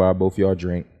homegirl, I'm gonna buy both of y'all a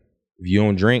drink. If you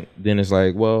don't drink, then it's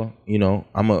like, well, you know,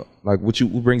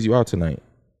 what brings you out tonight?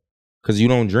 Because you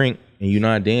don't drink and you're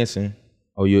not dancing.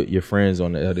 Oh, your friends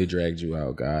they dragged you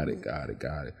out. Got it.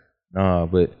 Nah,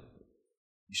 but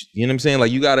you know what I'm saying?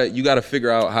 Like you gotta figure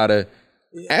out how to.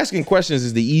 Asking questions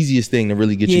is the easiest thing to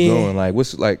really get you going. Like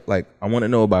what's like I want to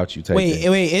know about you. Wait,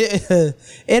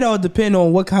 it all depend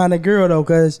on what kind of girl though,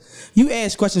 because you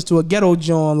ask questions to a ghetto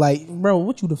John, like, bro,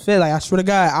 what you the feel? Like I swear to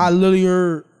God, I literally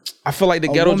heard. I feel like the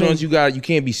ghetto Jones you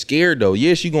can't be scared though.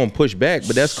 Yeah, she gonna push back,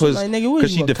 but that's because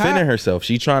she defending herself.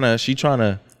 She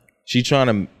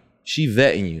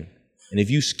vetting you, and if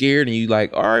you scared and you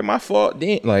like, all right, my fault,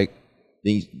 then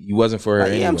you wasn't for her.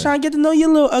 Anyway. Yeah, I'm trying to get to know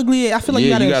you a little ugly. I feel like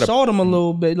you gotta insult him a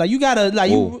little bit. Like you gotta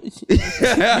you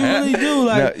really do.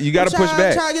 Like you gotta push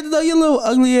back. I'm trying to get to know your little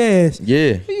ugly ass.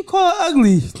 Yeah. What you call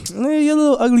ugly? Your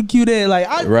little ugly cute ass. Like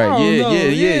I don't know.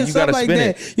 Yeah. You gotta like spin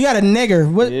that. it. You got a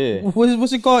nigger.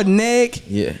 What's it called? Neg.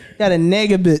 Yeah. You got a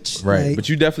nigger bitch. Right. Like, but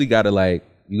you definitely gotta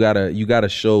you gotta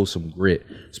show some grit,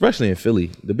 especially in Philly.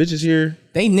 The bitches here,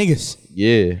 they niggas.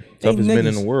 Yeah. Toughest men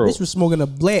in the world. This was smoking a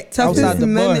black toughest outside the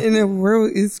bar. men in the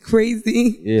world is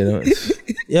crazy. Yeah.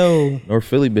 Yo. North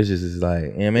Philly bitches is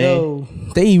like, yeah, man. Yo,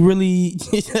 they really.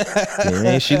 Yeah,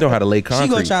 man, she know how to lay concrete.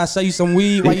 She gonna try to sell you some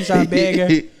weed while you trying to bag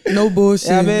her. No bullshit.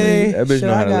 Yeah, man. That bitch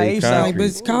know how to lay concrete.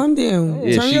 Bitch, calm down.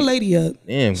 Yeah, Turn your lady up.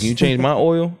 Damn, can you change my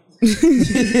oil?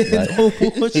 No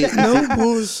bullshit. No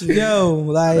bullshit. Yo,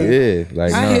 like. Yeah,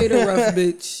 like I hate a rough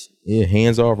bitch. Yeah,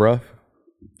 hands off rough.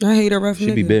 I hate a rough She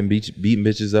nigga. be beating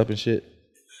bitches up and shit.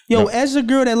 Yo, as a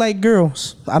girl that like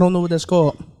girls, I don't know what that's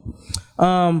called.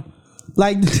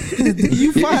 Like, do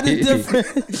you find a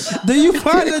difference? Do you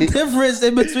find a difference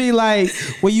in between like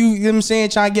when you know what I'm saying,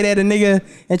 trying to get at a nigga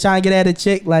and trying to get at a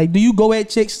chick? Like, do you go at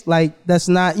chicks like that's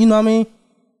not, you know what I mean?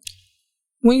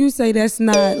 When you say that's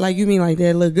not, like, you mean like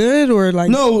that look good or like,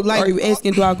 no, like, are you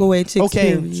asking do I go at chicks?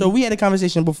 Okay, period? so we had a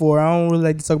conversation before. I don't really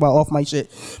like to talk about off mic shit,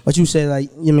 but you said like,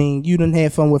 you mean you done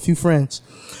had fun with a few friends.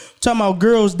 Talking about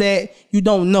girls that you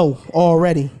don't know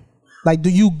already. Like, do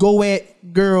you go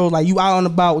at girls like you out and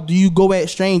about? Do you go at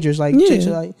strangers like chicks?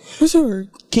 Like, for sure.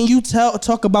 Can you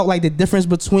talk about like the difference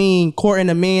between courting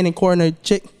a man and courting a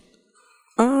chick?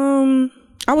 I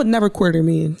would never court a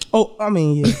man. Oh, I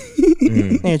mean,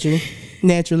 yeah,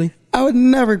 naturally. I would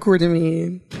never court a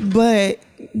man, but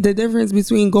the difference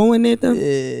between going at them,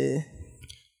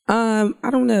 I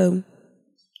don't know.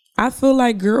 I feel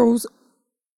like girls,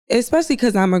 especially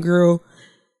because I'm a girl,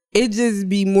 it just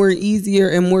be more easier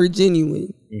and more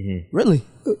genuine. Mm-hmm. Really?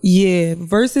 Yeah.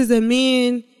 Versus a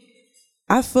man,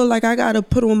 I feel like I gotta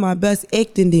put on my best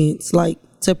acting dance, like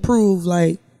to prove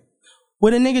like.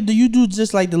 What a nigga, do you do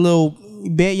just like the little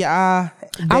bet your eye?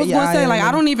 I was gonna say like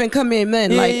I don't even come in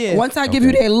men. Once I give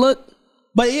you that look.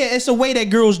 But yeah, it's a way that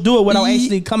girls do it without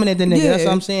actually coming at the nigga. Yeah. That's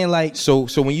what I'm saying. Like, so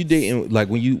when you dating, like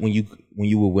when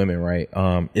you were women, right?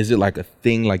 Is it like a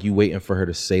thing, like you waiting for her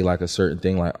to say like a certain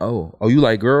thing, like, oh, you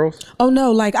like girls? Oh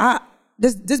no, like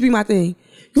this be my thing.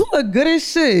 You look good as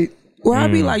shit. Or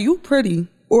I'd be like, you pretty.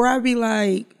 Or I'd be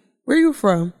like, where you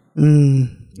from?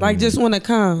 Like just want to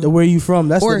come. Where you from?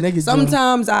 That's or the niggas.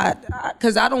 Sometimes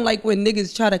cause I don't like when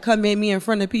niggas try to come at me in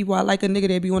front of people. I like a nigga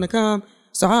that be want to come.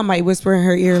 So I might whisper in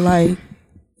her ear like,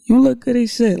 you look good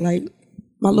as shit. Like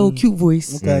my little cute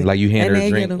voice. Okay. Like you hand her a And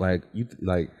drink, then like you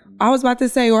like. I was about to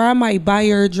say, or I might buy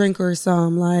her a drink or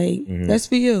something. Like that's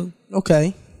for you.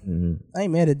 Okay. I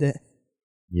ain't mad at that.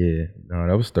 Yeah, no,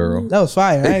 that was thorough. That was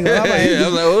fire. I ain't gonna lie. I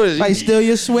was like, what is Like, steal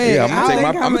your swag. Yeah,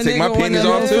 I'm gonna take my panties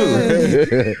off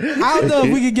too. I don't know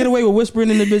if we could get away with whispering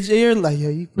in the bitch ear. Like, yo,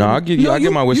 you. No, I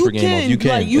get my whisper game off. You can.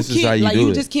 Like, you this is how you do you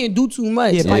it. just can't do too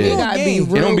much. Yeah, Like, yeah. it gotta be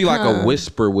real It don't be like a calm.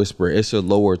 whisper. It's a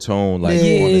lower tone, like on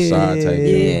the side type.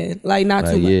 Yeah, like not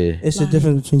too much. Yeah, It's the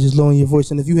difference between just lowering your voice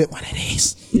and if you hit one of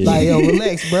these. Like, yo,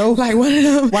 relax, bro. Like one of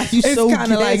them. Why you it's so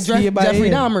kind of like gaspy about Jeffrey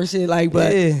it? Dahmer shit. Like,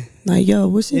 but Yeah. like, yo,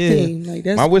 what's your Yeah. thing? Like,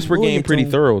 that's my whisper lawyer game pretty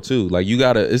tone. thorough too. Like you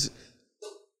gotta,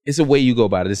 it's a way you go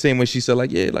about it. The same way she said,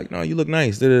 like, yeah, like no, you look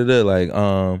nice. Da da da. Like,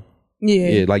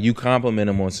 yeah, like you compliment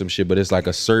him on some shit, but it's like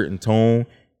a certain tone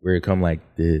where it come like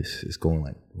this. It's going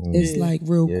like, boom. It's like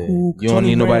real cool. You don't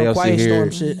need nobody else to Quiet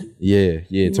hear. Storm shit.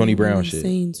 Yeah, Tony Brown shit.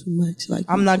 Saying too much. Like,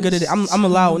 I'm not good at it. I'm a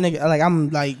loud nigga. Like, I'm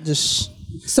like just.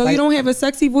 So like, you don't have a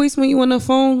sexy voice when you on the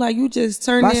phone? Like, you just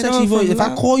turn My that sexy on voice. from If I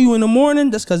loud? call you in the morning,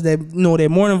 that's because that that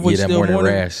morning voice Yeah, that still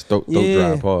morning rash, throat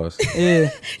dry, pause. Yeah,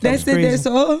 That's it. That's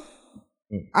all.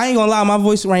 I ain't gonna lie, my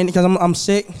voice right now because I'm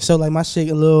sick, so like my shit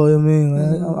a little. You know what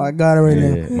I mean, I got it right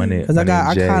Yeah, now. my name. Cause I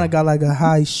kind of got like a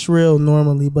high shrill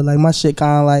normally, but like my shit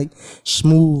kind of like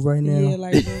smooth right now. Yeah,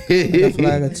 like I feel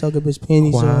like I could tuck a bitch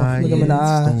panties off, look him in the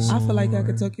eyes. I feel like I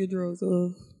could tuck your drawers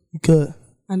off. You could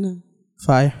I know.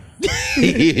 fire.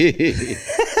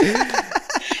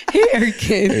 Here,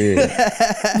 kid.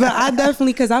 But I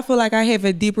definitely, because I feel like I have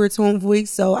a deeper tone voice,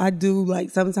 so I do like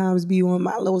sometimes be on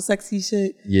my little sexy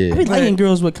shit. I Yeah, be liking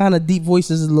girls with kind of deep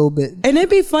voices a little bit. And it'd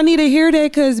be funny to hear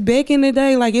that because back in the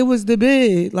day, like it was the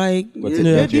bid. Like, What's yeah, it?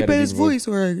 that You had deep a ass deep voice? voice,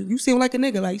 or you seem like a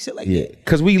nigga, like shit like yeah. that.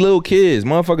 Cause we little kids,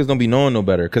 motherfuckers don't be knowing no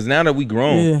better. Cause now that we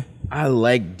grown, Yeah. I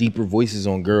like deeper voices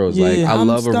on girls. Yeah. Like I I'm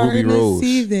love a starting Ruby to Rose.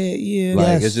 see that, yeah.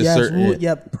 Like, it's just certain-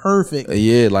 Yep, perfect.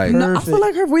 Yeah, like No, I feel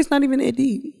like her voice not even that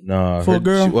deep. nah. For a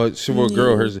girl? For a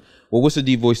girl, hers. Well, what's a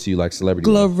deep voice to you? Like celebrity?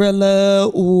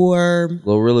 Glorilla or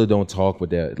Glorilla don't talk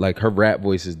with that. Like her rap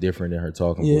voice is different than her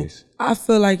talking Yeah. voice. I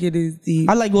feel like it is deep.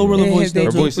 I like Glorilla It voice has though. that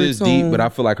Her voice deeper is deep, tone. but I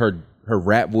feel like her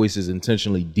rap voice is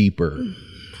intentionally deeper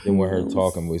than what her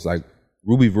talking voice. Like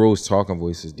Ruby Rose talking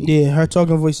voice is deep. Yeah, her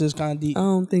talking voice is kind of deep. I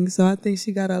don't think so. I think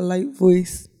she got a light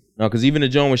voice. No, because even the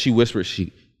Joan when she whispers,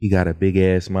 he got a big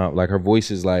ass mouth. Like her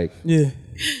voice is like Yeah,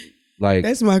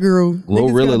 That's my girl.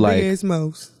 Glorilla, like- ass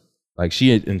mouth. like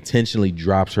she intentionally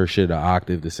drops her shit an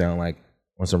octave to sound like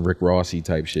on some Rick Rossy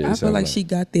type shit. I feel like she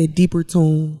got that deeper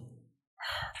tone.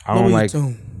 I don't Lower your like.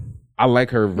 tone. I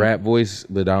like her rap voice,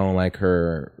 but I don't like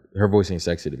her. Her voice ain't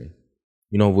sexy to me.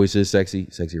 You know, what voice is sexy.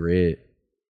 Sexy Red.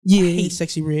 Yeah, I hate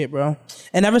Sexy Red, bro.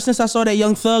 And ever since I saw that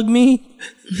Young Thug me,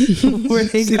 where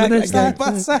they She got look her like side that.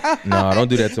 by side. No, don't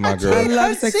do that to my I girl.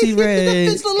 love Sexy Red.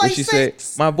 Bitch look What like she sex.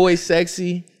 said? My voice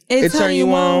sexy. It It turn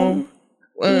you on.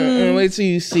 Wait till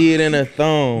you see it in a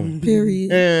thong.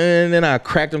 Period. And then I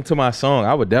cracked them to my song.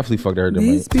 I would definitely fuck her.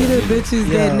 These be the bitches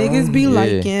that niggas be Yeah.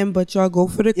 liking, but y'all go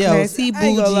for the Yo, classy I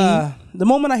ain't gonna bougie. lie. The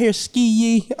moment I hear ski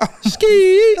yee,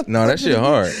 Ski. No, that shit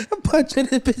hard. I'm punching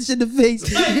the bitch in the face.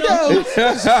 Yo,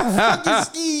 fucking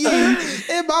ski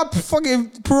yee in my fucking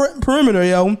perimeter,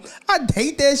 yo. I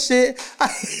hate that shit. I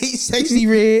hate Sexy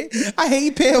Red. I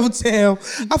hate Pale Town.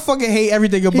 I fucking hate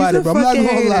everything about He's it, a bro. I'm not fucking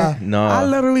gonna hater. lie. No. I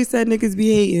literally said niggas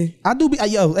be hating. I do be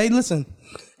yo. Hey, listen.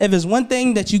 If it's one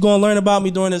thing that you gonna learn about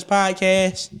me during this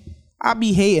podcast, I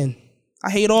be hating. I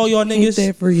hate all y'all Hate niggas.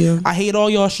 that for you. I hate all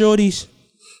y'all shorties,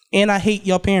 and I hate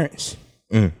y'all parents.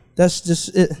 That's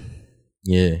just it.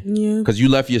 Yeah. Yeah. Because you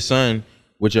left your son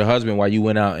with your husband while you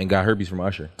went out and got herpes from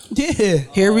Usher. Yeah.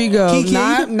 Here we go. Kiki.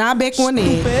 Not back on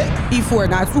it. Stupid. Before,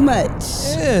 not too much.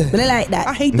 Yeah. But I like I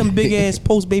that. hate them big ass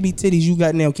post baby titties you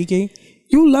got now, Kiki.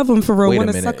 You love them for real. Wait a Want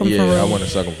to minute. suck them Yeah, for real. I want to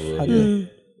suck him for real.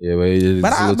 Yeah, but it's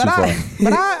But a little too far.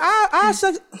 I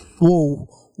suck. Whoa.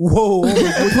 Whoa. Wait.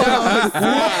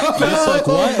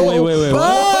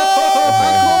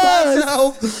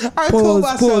 I call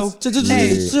myself. Pause.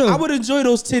 Hey, Chill. I would enjoy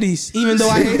those titties, even though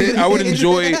I hate I would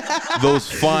enjoy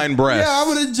those fine breasts. Yeah, I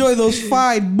would enjoy those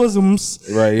fine bosoms.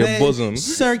 Right, your that bosoms.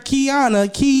 Sir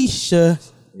Keisha.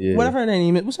 Yeah. Whatever her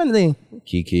name is. What's her name?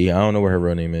 Kiki. I don't know what her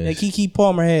real name That is. Kiki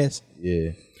Palmer has.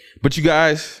 Yeah. But you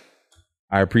guys,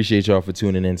 I appreciate y'all for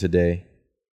tuning in today.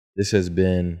 This has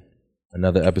been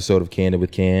another episode of Candid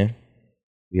with Cam.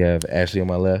 We have Ashley on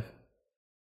my left,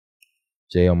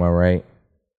 Jay on my right,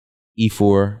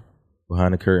 E4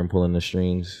 behind the curtain pulling the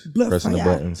strings, pressing the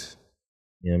buttons.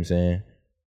 You know what I'm saying?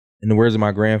 In the words of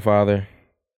my grandfather,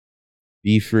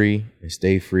 be free and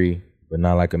stay free, but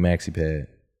not like a maxi pad.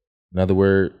 Another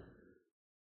word,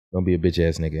 don't be a bitch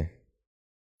ass nigga.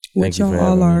 Which you for y'all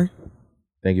all having me. are.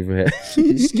 Thank you for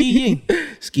having Ski.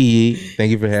 Ski.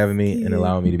 Thank you for having me and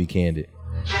allowing me to be candid.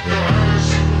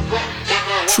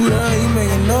 Shoot out, you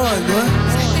making noise,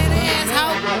 boy.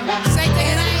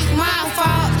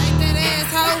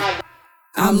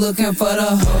 I'm looking for the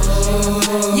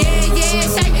hoe. Yeah, yeah,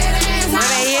 shake that ass,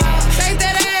 hoe. Shake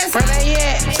that ass, where they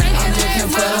at? Shake that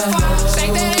ass, hoe.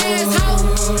 Shake that ass,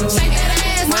 hoe. Shake that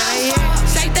ass, hoe.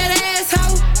 Shake that ass,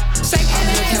 hoe. Shake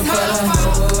that ass,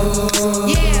 hoe.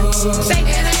 Yeah, shake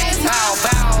that ass, hoe.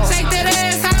 Shake that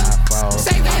ass, hoe.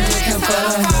 Shake that ass,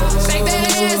 hoe. Shake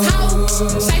that ass, hoe.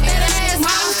 Shake that ass,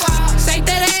 hoe. Shake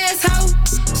that ass, hoe.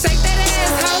 Shake that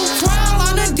ass, hoe. Twirl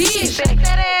on the dick. Shake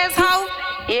that ass, hoe.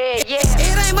 Yeah, yeah.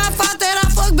 It ain't my fault that I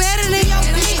fuck better than your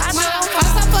bitch. I'm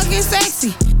so fucking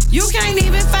sexy. You can't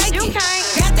even fake it.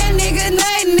 Got that nigga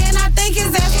nuttin' and I think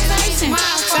it's affirmation.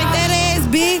 Shake that ass,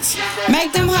 bitch.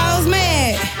 Make them hoes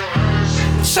mad.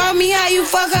 Show me how you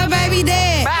fuck her baby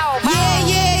dad. Yeah,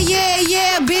 yeah, yeah,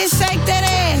 yeah, bitch, shake that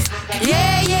ass.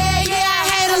 Yeah, yeah, yeah,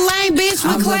 I hate a lame bitch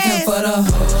with class. I'm looking for the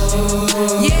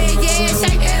hoe. Yeah, yeah,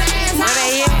 shake that ass. Where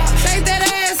they at? Shake that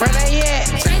ass. Where they at?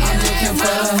 Shake that ass,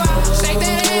 hoe. Shake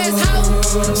that ass, hoe.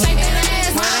 Shake that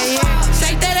ass, hoe.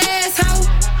 Shake that ass, hoe.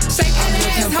 Shake that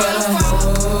ass, hoe.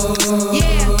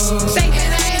 Yeah, shake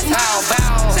that ass, hoe.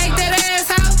 Shake that ass,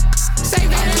 hoe. Shake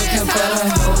that ass,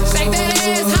 hoe. Shake that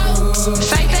ass, hoe.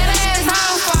 Shake that ass,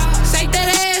 hoe. Shake that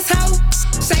ass, hoe.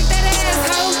 Shake that ass,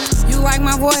 hoe. You like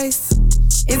my voice?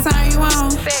 It turn you on.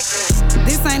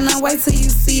 This ain't no way till you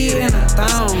see it in a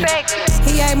thong.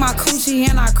 He ate my coochie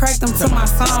and I cracked him to my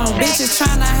song. Bitches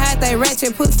tryna hide they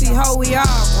ratchet pussy hoe, we all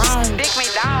wrong.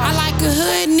 I like a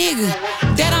hood nigga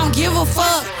that don't give a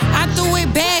fuck. I threw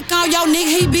it back on yo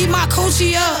nigga, he beat my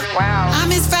coochie up. I'm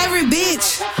his favorite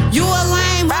bitch. You a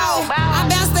lame hoe. I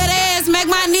bounce that ass, make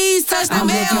my knees touch the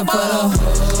elbow.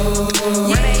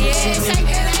 Yeah, yeah, shake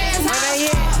that ass.